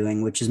YouTube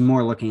doing, which is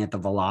more looking at the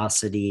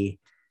velocity,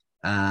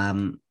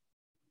 than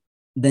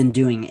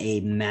doing a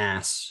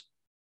mass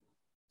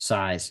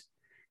size.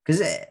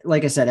 Because,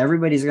 like I said,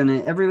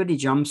 everybody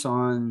jumps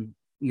on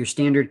your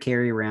standard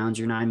carry rounds,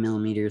 your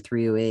 9mm,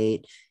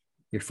 308,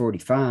 your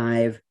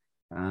 45,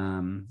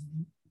 and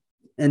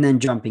then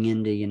jumping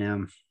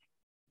into,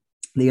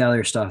 the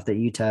other stuff that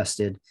you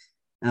tested.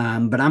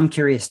 But I'm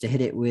curious to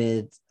hit it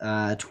with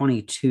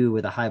 22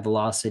 with a high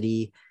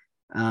velocity.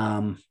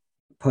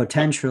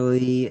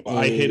 Potentially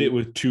I hit it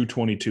with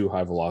 222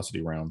 high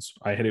velocity rounds.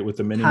 I hit it with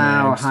the mini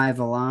how mags. High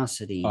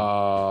velocity?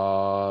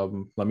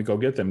 Let me go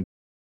get them.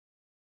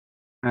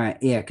 All right,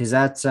 yeah, because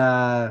that's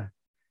the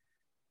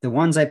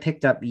ones I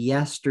picked up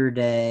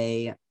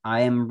yesterday.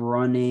 I am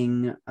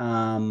running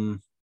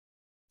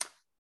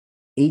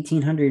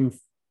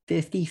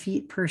 1,850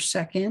 feet per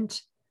second,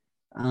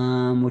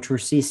 which were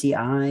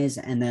CCIs,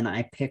 and then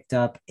I picked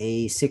up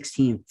a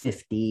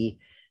 1,650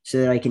 so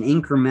that I can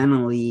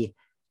incrementally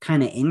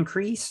kind of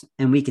increase,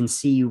 and we can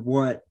see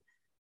what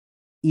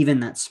even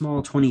that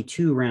small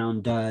 22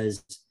 round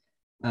does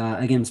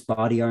against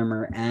body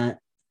armor, at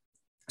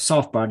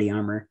soft body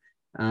armor,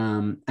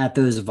 at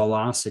those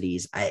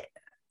velocities.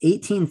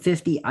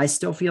 1850, I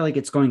still feel like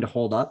it's going to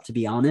hold up, to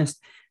be honest,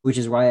 which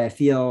is why I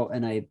feel,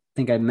 and I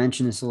think I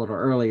mentioned this a little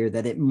earlier,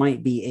 that it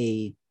might be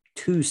a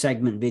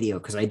 2-segment video,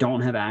 because I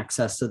don't have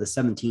access to the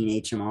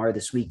 17 HMR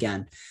this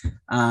weekend.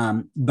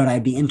 But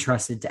I'd be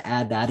interested to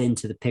add that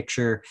into the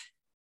picture,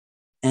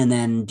 and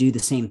then do the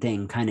same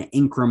thing, kind of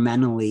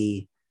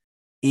incrementally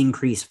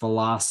increase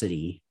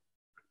velocity.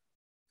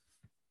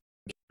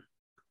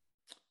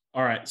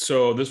 All right.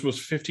 So this was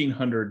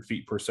 1,500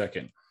 feet per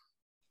second.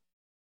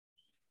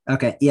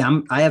 Okay. Yeah.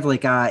 I have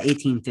like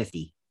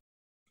 1,850.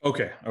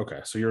 Okay.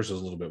 So yours is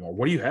a little bit more.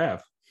 What do you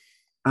have?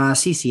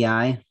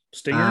 CCI.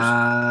 Stingers?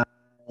 Uh,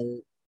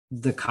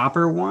 the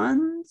copper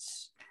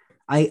ones.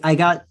 I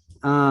got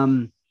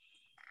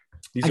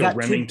These I are got two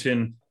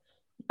Remington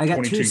I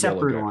got two 22 Yellow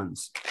separate Jacket.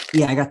 ones.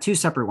 Yeah, I got two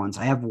separate ones.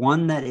 I have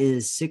one that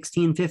is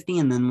 1650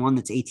 and then one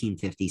that's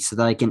 1850 so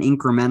that I can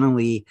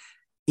incrementally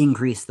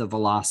increase the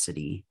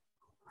velocity.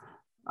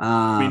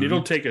 I mean, it'll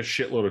Um, take a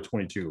shitload of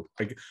 22.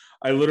 Like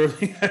I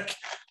literally,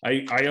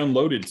 I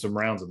unloaded some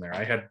rounds in there.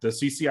 I had the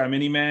CCI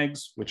mini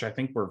mags, which I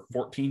think were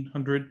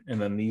 1400,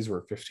 and then these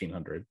were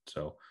 1500.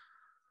 So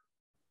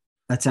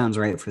that sounds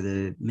right for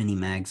the mini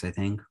mags, I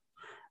think.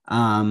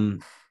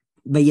 Um,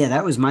 but yeah,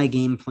 that was my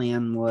game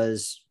plan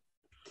was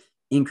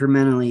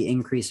incrementally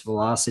increase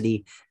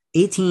velocity.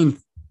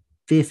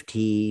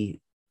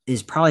 1850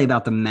 is probably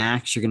about the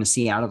max you're going to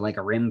see out of like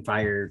a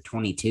rimfire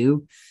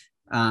 22.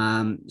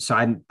 So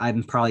I'm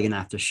probably going to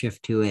have to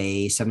shift to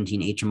a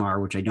 17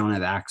 HMR, which I don't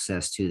have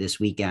access to this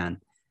weekend.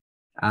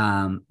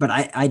 But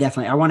I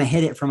definitely I want to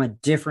hit it from a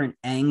different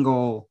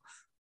angle.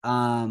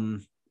 The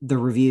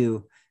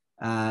review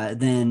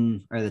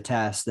than or the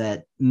test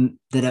that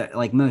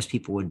like most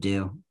people would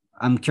do.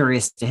 I'm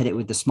curious to hit it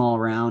with the small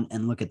round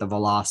and look at the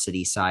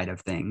velocity side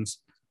of things.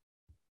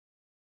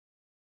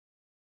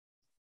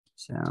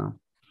 So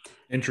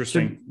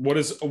interesting. should What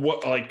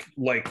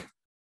like?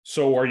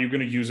 So are you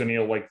going to use any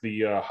of like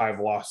the high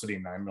velocity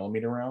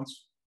 9mm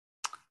rounds?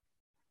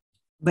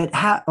 but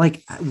how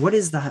like what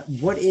is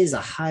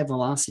a high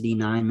velocity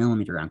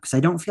 9mm round? Because I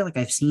don't feel like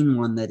I've seen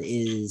one that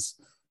is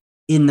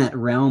in that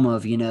realm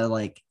of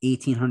like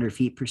 1800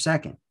 feet per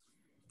second.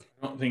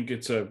 I don't think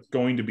it's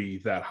going to be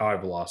that high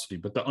velocity,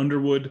 but the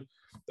Underwood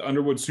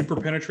Super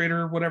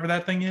Penetrator, whatever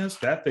that thing is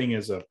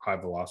a high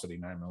velocity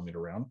 9mm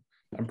round.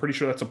 I'm pretty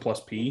sure that's a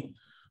plus P.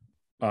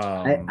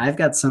 I've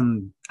got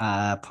some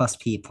plus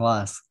P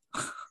plus.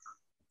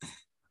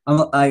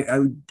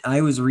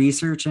 I was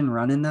researching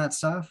running that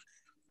stuff,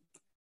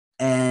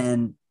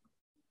 and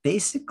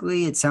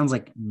basically it sounds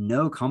like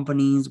no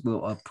companies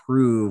will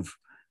approve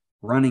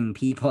running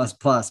P plus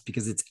plus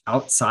because it's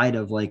outside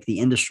of like the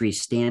industry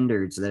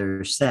standards that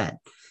are set.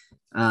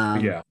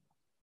 Um, Yeah,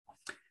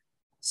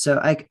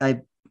 so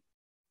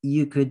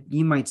you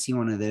might see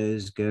one of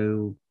those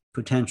go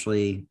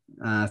potentially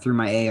through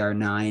my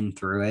AR9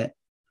 through it,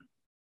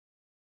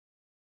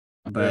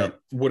 but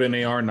would an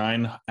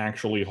AR9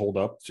 actually hold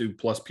up to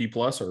plus P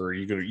plus, or are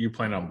you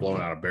plan on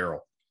blowing out a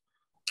barrel?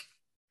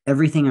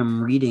 everything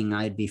I'm reading,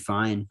 I'd be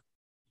fine.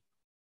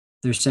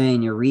 They're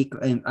saying your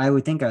I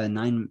would think a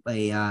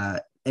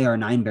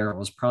AR9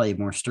 barrel is probably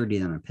more sturdy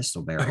than a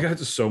pistol I barrel. got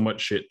so much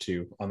shit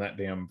too on that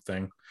damn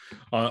thing.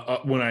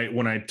 When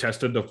I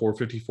tested the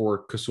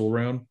 454 Casull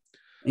round,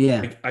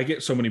 Yeah. I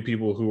get so many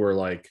people who are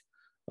like,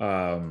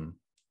 um,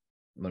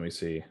 let me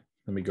see.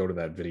 Let me go to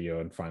that video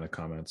and find the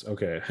comments.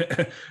 Okay.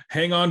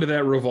 Hang on to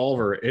that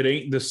revolver. It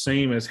ain't the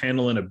same as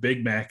handling a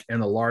Big Mac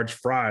and the large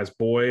fries,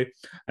 boy.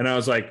 And I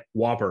was like,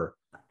 Whopper.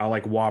 I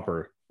like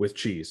Whopper with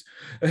cheese.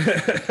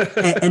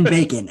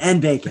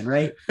 And bacon,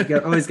 right?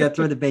 Always got to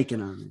throw the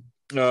bacon on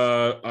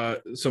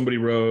Somebody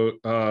wrote,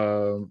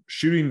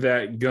 shooting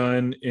that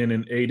gun in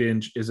an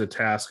 8-inch is a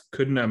task.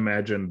 Couldn't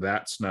imagine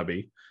that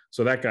snubby.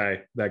 So that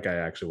guy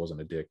actually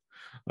wasn't a dick.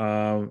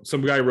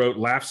 Some guy wrote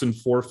laughs in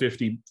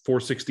 450,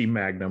 460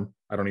 Magnum.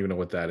 I don't even know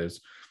what that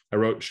is. I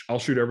wrote, I'll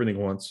shoot everything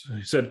once.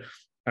 He said,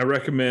 I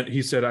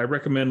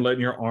recommend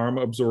letting your arm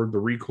absorb the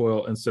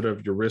recoil instead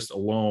of your wrist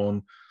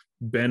alone.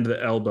 Bend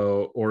the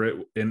elbow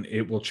and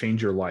it will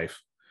change your life.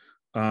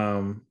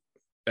 Um,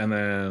 and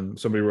then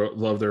somebody wrote,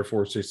 love their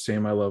 460.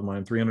 Same, I love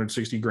mine.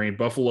 360 grain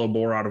buffalo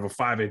bore out of a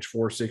 5-inch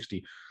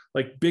 460.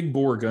 Like big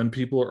bore gun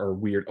people are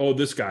weird. Oh,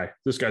 this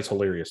guy's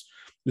hilarious.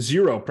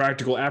 Zero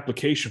practical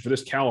application for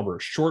this caliber,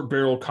 short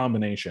barrel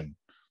combination.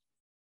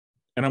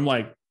 And I'm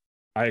like,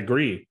 I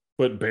agree,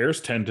 but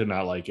bears tend to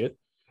not like it.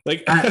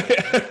 Like,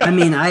 I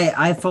mean,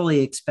 I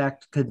fully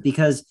expect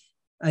because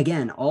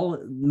again, all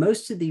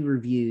most of the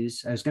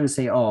reviews, I was going to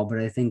say all, but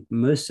I think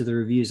most of the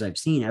reviews I've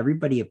seen,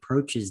 everybody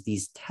approaches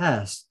these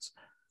tests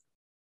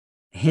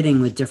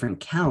hitting with different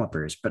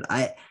calipers, but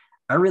I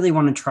really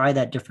want to try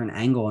that different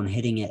angle and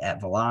hitting it at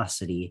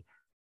velocity.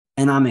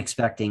 And I'm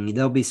expecting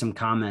there'll be some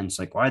comments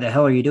like, why the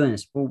hell are you doing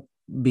this? Well,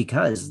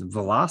 because the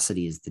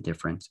velocity is the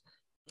difference.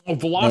 oh, Like,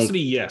 velocity,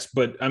 yes,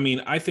 but I mean,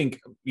 I think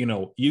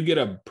you get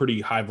a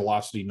pretty high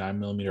velocity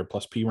 9mm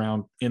plus P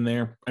round in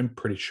there. I'm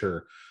pretty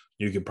sure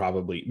you could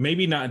probably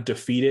maybe not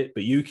defeat it,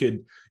 but you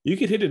could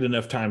hit it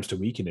enough times to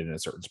weaken it in a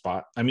certain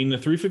spot. I mean, the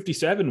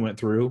 357 went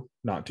through,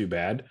 not too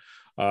bad.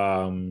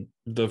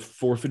 The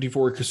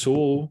 454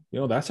 Casull,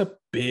 that's a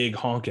big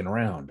honking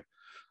round.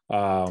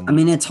 I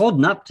mean, it's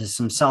holding up to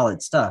some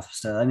solid stuff.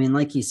 So, I mean,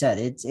 like you said,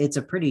 it's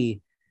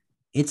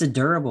a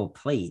durable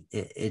plate.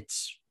 I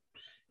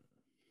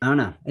don't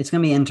know. It's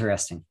going to be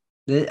interesting.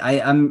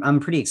 I'm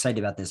pretty excited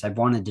about this. I've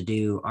wanted to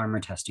do armor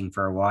testing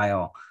for a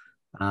while.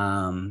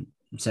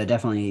 So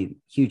definitely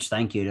huge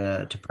thank you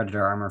to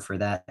Predator Armor for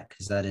that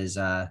because that is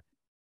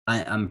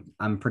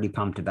I'm pretty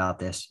pumped about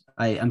this.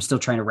 I'm still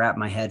trying to wrap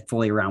my head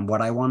fully around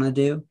what I want to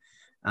do.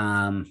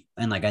 And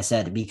like I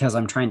said, because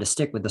I'm trying to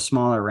stick with the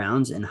smaller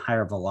rounds and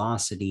higher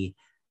velocity,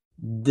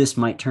 this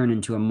might turn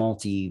into a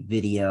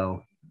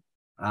multi-video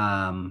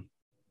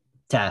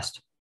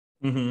test.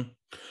 Mm-hmm.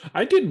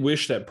 I did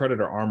wish that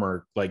Predator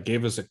Armor like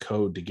gave us a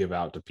code to give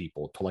out to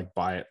people to like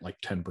buy it like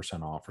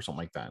 10% off or something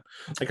like that.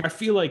 Like I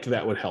feel like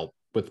that would help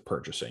with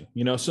purchasing,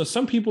 you know. So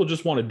some people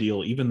just want a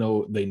deal, even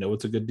though they know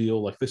it's a good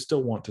deal. Like they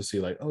still want to see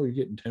like, oh, you're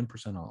getting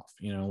 10% off,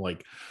 you know,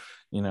 like,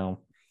 you know.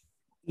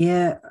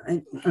 Yeah,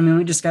 I mean,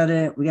 we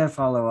gotta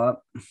follow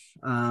up,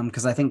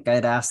 because I think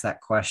I'd asked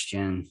that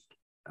question,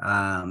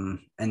 and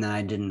then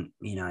I didn't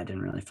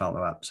really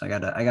follow up, so I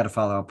gotta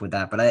follow up with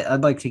that. But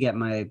I'd like to get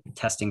my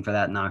testing for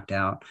that knocked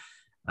out.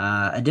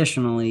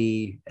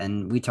 Additionally,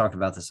 and we talked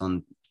about this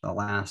on the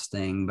last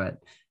thing, but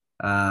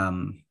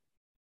um,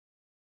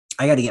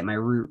 I got to get my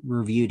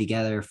review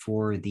together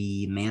for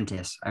the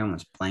Mantis. I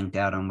almost blanked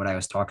out on what I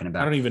was talking I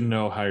about. don't even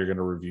know how you're going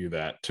to review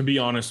that. To be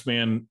honest,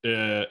 man,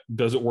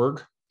 does it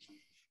work?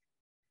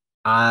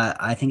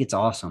 I think it's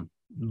awesome,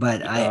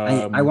 but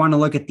I Um, want to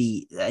look at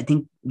I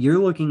think you're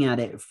looking at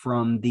it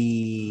from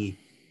the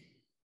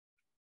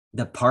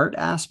part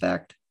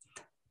aspect.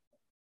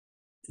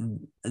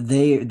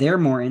 They're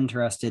more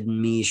interested in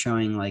me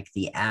showing like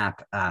the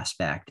app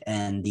aspect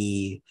and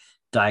the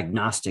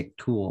diagnostic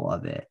tool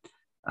of it.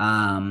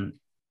 Um,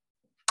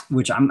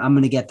 which I'm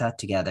going to get that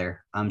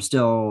together. I'm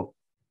still,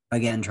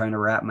 again, trying to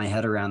wrap my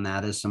head around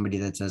that as somebody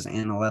that's as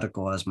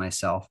analytical as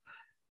myself.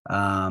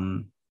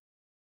 Um,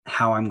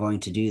 how I'm going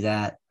to do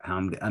that, how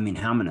I'm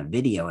going to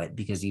video it,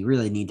 because you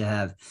really need to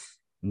have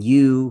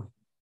you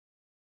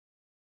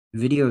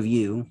video of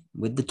you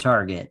with the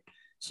target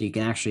so you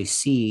can actually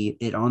see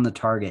it on the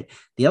target.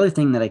 The other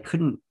thing that I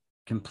couldn't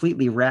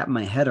completely wrap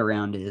my head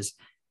around is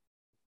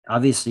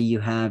obviously you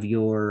have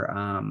your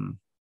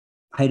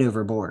height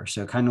over bore,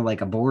 so kind of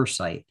like a bore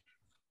sight.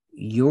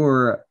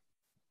 Your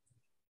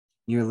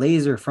your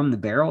laser from the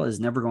barrel is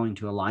never going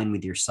to align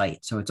with your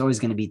sight, so it's always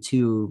going to be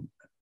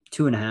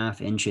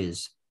 2.5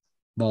 inches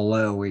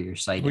below where your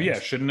sight well, yeah,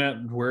 is. shouldn't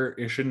that where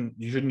it shouldn't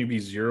you be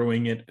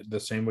zeroing it the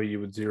same way you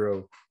would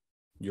zero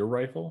your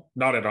rifle?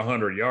 Not at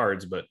 100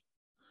 yards, but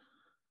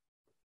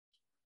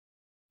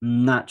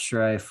Not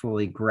sure I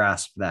fully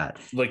grasp that.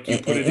 like you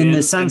put it In the in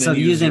and sense then of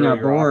you using zero a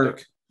your bore,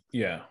 optic.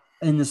 Yeah.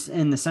 in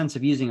the sense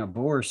of using a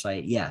bore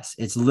sight, yes,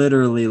 it's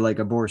literally like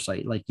a bore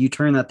sight. Like you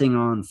turn that thing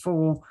on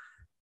full,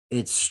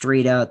 it's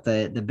straight out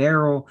the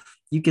barrel.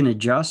 You can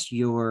adjust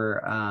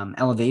your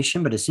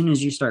elevation, but as soon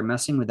as you start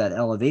messing with that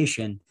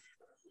elevation,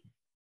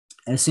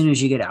 as soon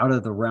as you get out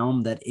of the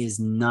realm that is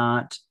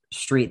not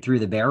straight through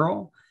the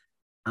barrel,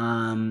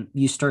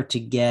 you start to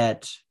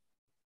get,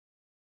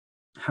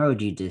 how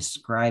would you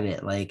describe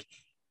it? Like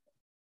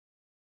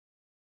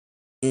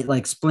it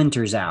like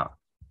splinters out,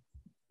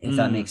 if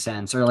that Mm, makes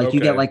sense, or like you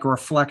get okay. like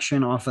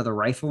reflection off of the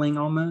rifling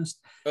almost.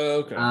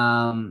 Okay.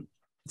 Um,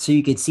 so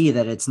you could see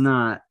that it's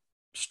not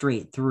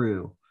straight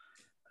through.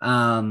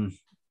 Um,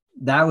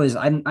 that was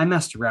I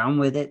messed around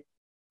with it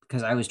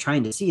because I was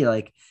trying to see,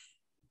 like,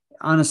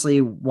 honestly,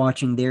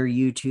 watching their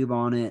YouTube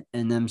on it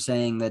and them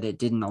saying that it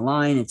didn't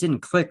align, it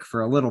didn't click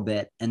for a little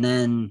bit, and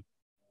then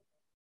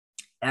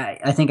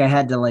I think I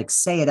had to like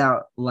say it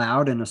out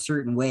loud in a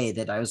certain way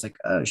that I was like,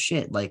 oh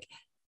shit, like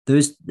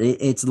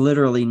it's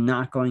literally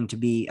not going to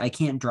be, I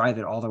can't drive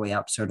it all the way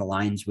up so it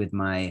aligns with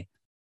my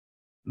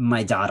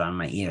dot on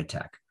my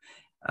EOTech.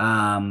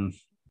 Um,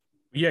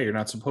 Yeah, you're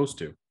not supposed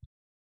to.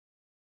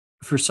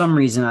 for some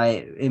reason,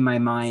 in my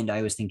mind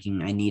I was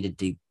thinking I needed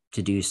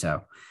to do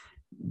so,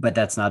 but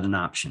that's not an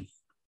option.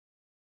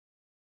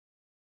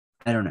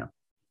 I don't know,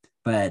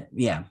 but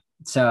yeah.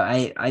 So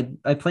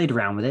I played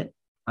around with it.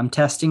 I'm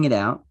testing it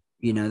out.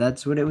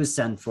 That's what it was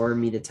sent for,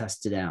 me to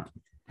test it out.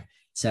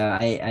 So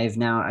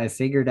I've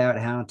figured out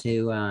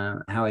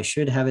how I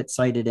should have it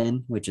sighted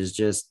in, which is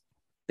just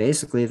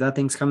basically if that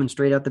thing's coming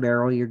straight out the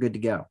barrel, you're good to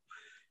go.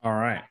 All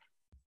right.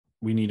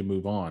 We need to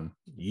move on.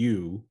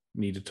 You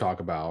need to talk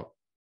about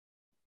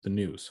the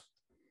news.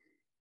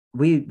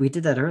 We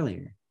did that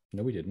earlier.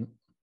 No, we didn't.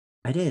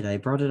 I did. I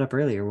brought it up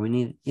earlier.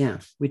 Yeah,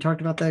 we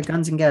talked about the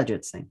guns and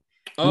gadgets thing.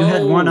 You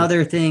had one Oh,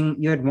 other thing.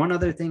 You had one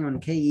other thing on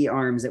KE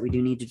Arms that we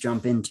do need to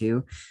jump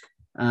into.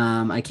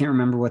 I can't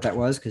remember what that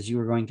was because you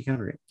were going to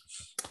cover it.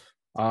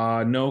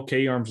 no,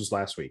 K Arms was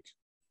last week.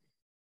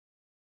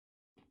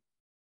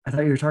 I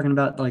thought you were talking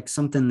about like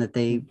something that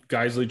they.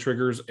 Geisley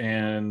triggers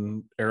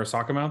and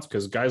Arasaka mounts,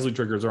 because Geisley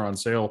triggers are on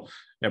sale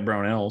at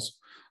Brownells,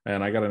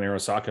 and I got an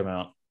Arasaka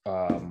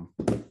mount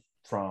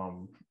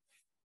from.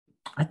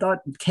 I thought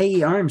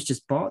KE Arms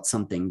just bought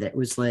something that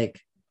was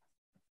like.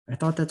 I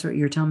thought that's what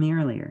you were telling me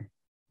earlier.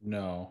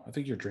 No, I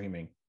think you're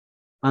dreaming.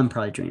 I'm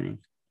probably dreaming.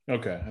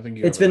 Okay, I think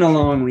you It's have a been a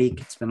machine. long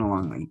week. It's been a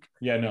long week.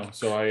 Yeah, no.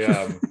 So I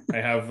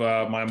have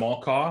my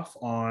Malkoff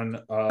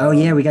on Oh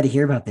yeah, we got to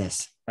hear about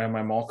this. I have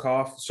my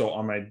Malkoff. So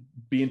on my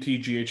B&T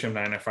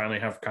GHM9, I finally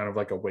have kind of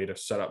like a way to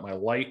set up my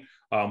light.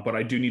 But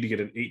I do need to get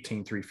an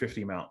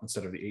 18350 mount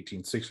instead of the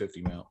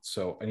 18650 mount.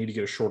 So I need to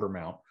get a shorter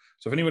mount.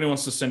 So if anybody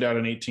wants to send out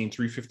an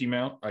 18350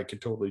 mount, I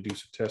could totally do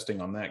some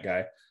testing on that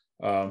guy.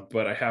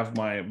 But I have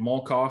my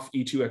Malkoff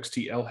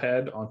E2XT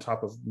head on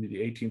top of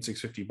the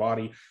 18650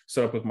 body,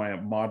 set up with my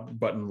mod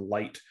button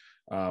light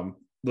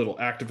little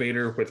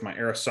activator with my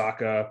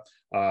Arasaka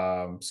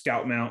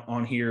scout mount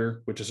on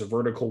here, which is a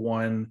vertical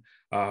one.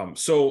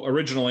 So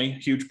originally,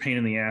 huge pain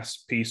in the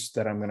ass piece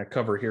that I'm going to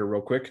cover here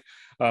real quick.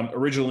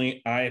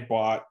 Originally, I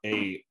bought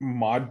a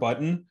mod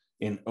button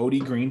in OD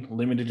Green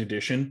limited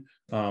edition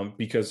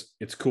because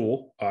it's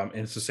cool and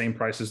it's the same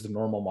price as the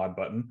normal mod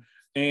button.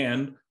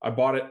 And I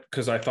bought it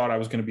because I thought I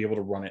was going to be able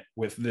to run it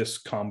with this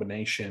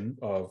combination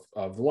of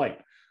light.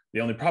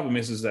 The only problem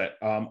is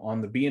that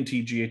on the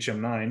B&T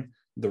GHM9,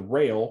 the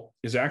rail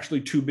is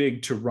actually too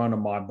big to run a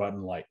mod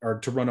button light or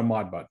to run a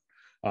mod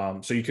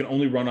button. So you can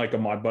only run like a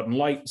mod button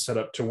light set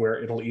up to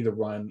where it'll either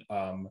run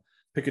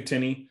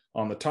Picatinny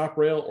on the top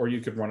rail, or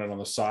you could run it on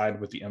the side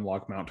with the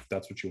M-Lock mount if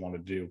that's what you want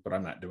to do, but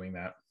I'm not doing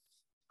that.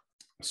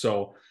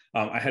 So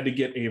I had to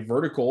get a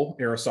vertical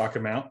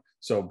Arasaka mount.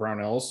 So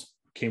Brownells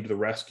came to the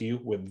rescue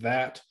with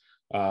that.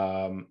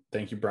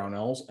 Thank you,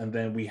 Brownells. And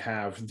then we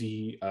have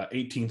the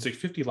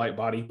 18650 light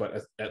body,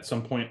 but at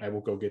some point I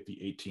will go get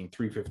the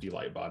 18350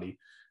 light body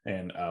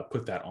and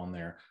put that on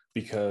there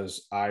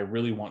because I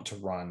really want to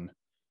run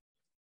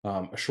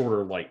a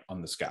shorter light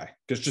on this guy,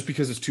 just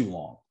because it's too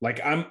long.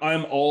 Like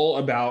I'm all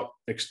about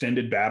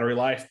extended battery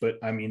life, but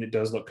I mean, it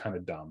does look kind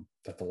of dumb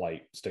that the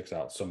light sticks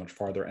out so much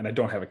farther. And I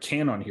don't have a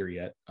can on here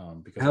yet.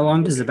 Because how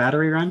long does the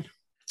battery run?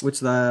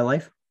 What's the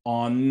life?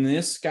 On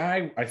this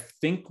guy, I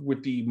think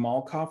with the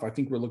Malkoff, I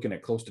think we're looking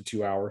at close to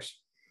 2 hours.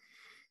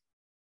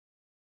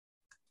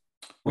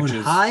 On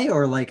high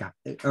or like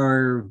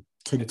or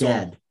to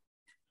dead?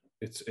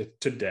 It's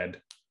to dead.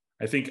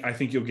 I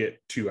think you'll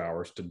get 2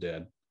 hours to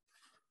dead.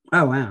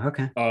 Oh wow,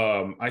 okay.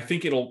 I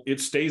think it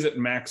stays at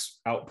max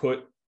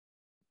output,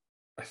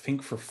 I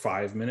think for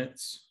 5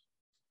 minutes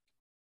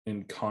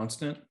in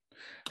constant.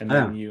 And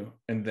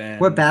then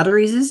what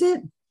batteries is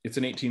it? It's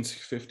an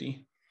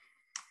 18650.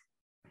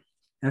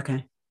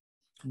 Okay.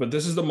 But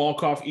this is the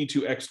Malkoff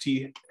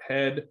E2XT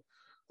head.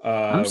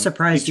 I'm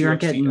surprised you aren't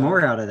getting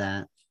more out of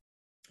that.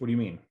 What do you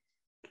mean?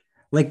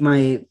 Like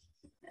my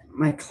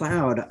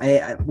cloud,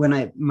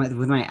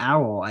 with my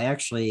owl,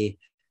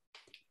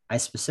 I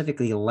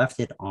specifically left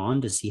it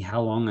on to see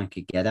how long I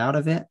could get out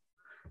of it,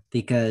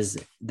 because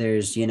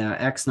there's,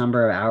 X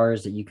number of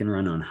hours that you can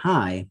run on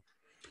high,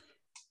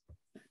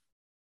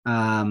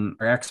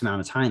 or X amount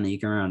of time that you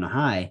can run on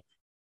high.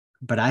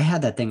 But I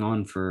had that thing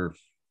on for,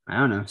 I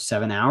don't know,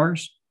 7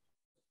 hours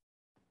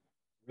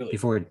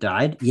before it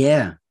died.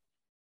 Yeah.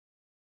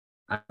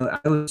 I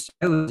was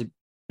pretty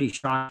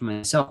shocked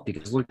myself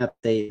because looking at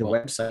the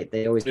website,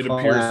 they always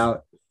call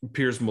out. It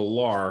appears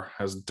Millar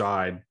has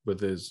died with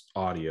his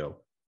audio.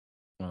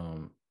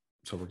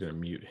 So we're going to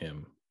mute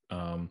him.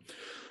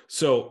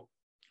 So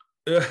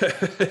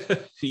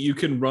you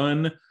can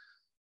run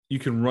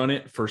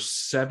it for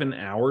 7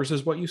 hours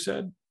is what you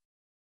said?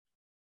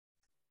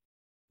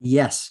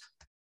 Yes.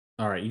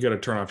 All right, you got to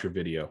turn off your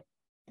video.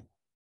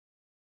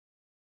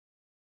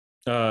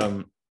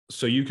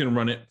 So you can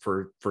run it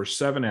for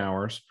 7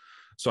 hours.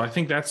 So I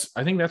think that's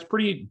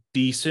pretty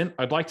decent.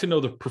 I'd like to know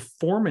the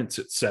performance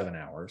at 7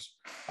 hours.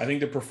 I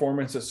think the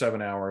performance at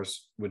 7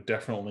 hours would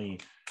definitely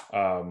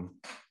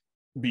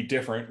be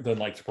different than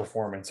like the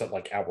performance at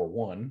like hour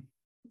one,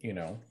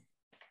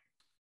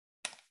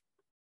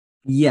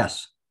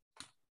 Yes.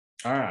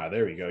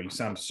 There we go. You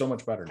sound so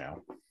much better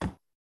now.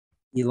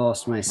 You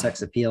lost my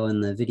sex appeal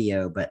in the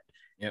video, but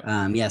yep.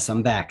 Yes,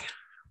 I'm back.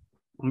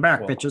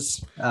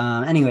 Bitches.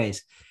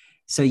 Anyways,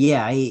 so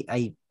yeah,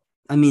 I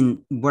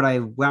mean, what I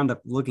wound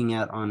up looking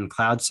at on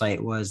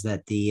CloudSight was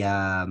that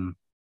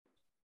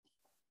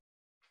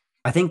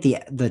I think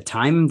the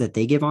time that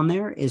they give on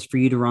there is for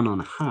you to run on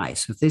high.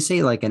 So if they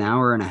say like an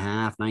hour and a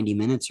half, 90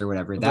 minutes or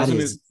whatever,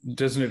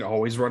 doesn't it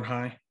always run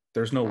high?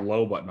 There's no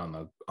low button on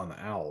the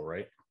owl,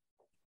 right?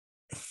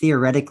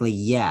 Theoretically,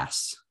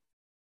 yes.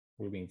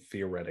 What do you mean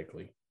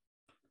theoretically?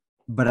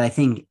 But I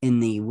think in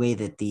the way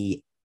that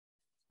the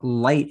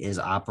light is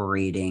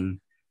operating,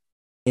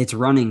 it's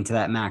running to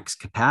that max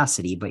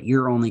capacity, but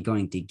you're only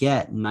going to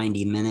get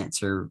 90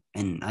 minutes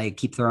and I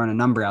keep throwing a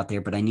number out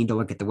there, but I need to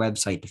look at the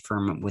website to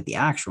firm what the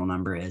actual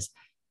number is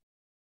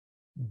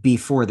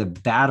before the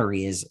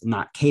battery is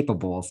not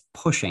capable of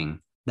pushing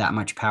that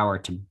much power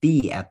to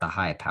be at the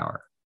high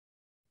power.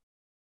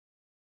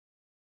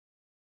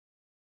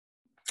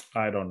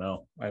 I don't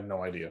know. I have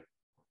no idea.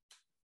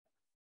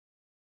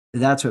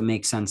 That's what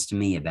makes sense to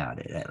me about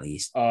it, at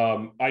least.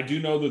 I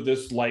do know that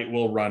this light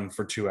will run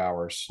for 2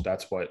 hours.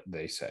 That's what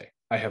they say.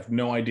 I have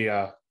no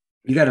idea.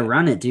 You got to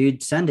run it,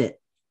 dude. Send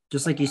it.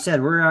 Just like you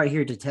said, we're out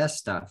here to test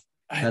stuff.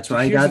 That's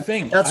why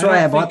That's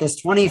why I bought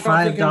this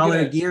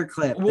 $25 gear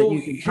clip that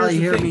you can probably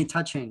hear me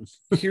touching.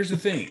 Here's the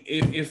thing: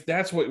 if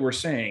that's what we're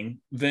saying,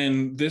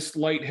 then this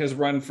light has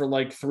run for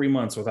like 3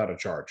 months without a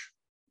charge.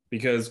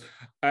 Because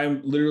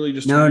I'm literally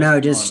just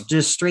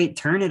just straight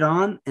turn it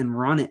on and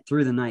run it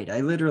through the night.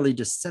 I literally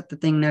just set the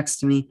thing next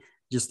to me,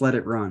 just let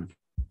it run.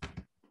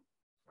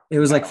 It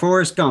was like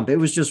Forrest Gump. It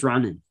was just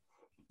running.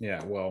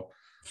 Yeah, well,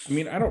 I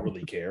mean, I don't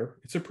really care.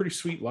 It's a pretty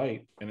sweet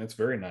light, and it's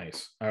very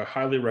nice. I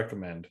highly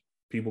recommend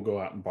people go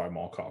out and buy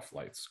Malkoff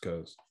lights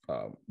because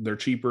they're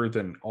cheaper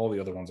than all the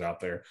other ones out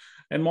there.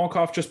 And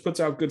Malkoff just puts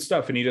out good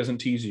stuff, and he doesn't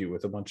tease you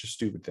with a bunch of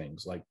stupid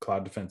things like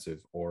Cloud Defensive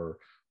or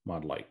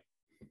Mod Light.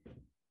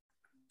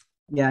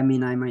 Yeah, I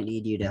mean, I might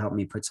need you to help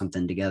me put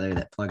something together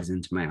that plugs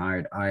into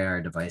my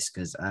IR device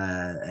because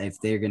if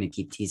they're going to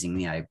keep teasing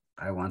me, I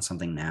want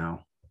something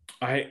now.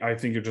 I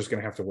think you're just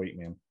going to have to wait,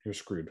 man. You're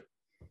screwed.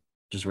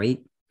 Just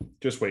wait.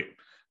 Just wait.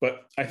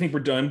 But I think we're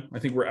done. I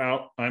think we're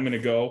out. I'm going to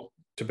go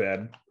to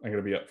bed. I'm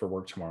going to be up for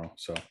work tomorrow.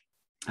 So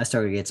I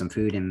still gotta get some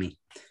food in me.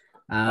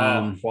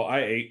 well,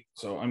 I ate,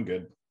 so I'm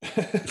good.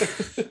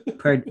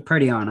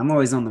 Party on. I'm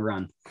always on the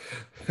run.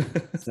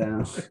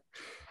 So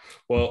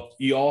well,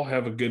 you all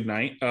have a good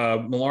night.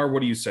 Millar,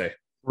 what do you say?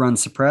 run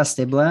suppressed,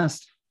 stay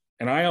blessed.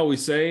 And I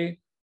always say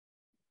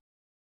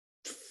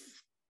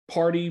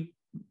party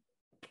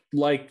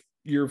like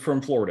you're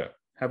from Florida.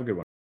 Have a good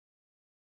one.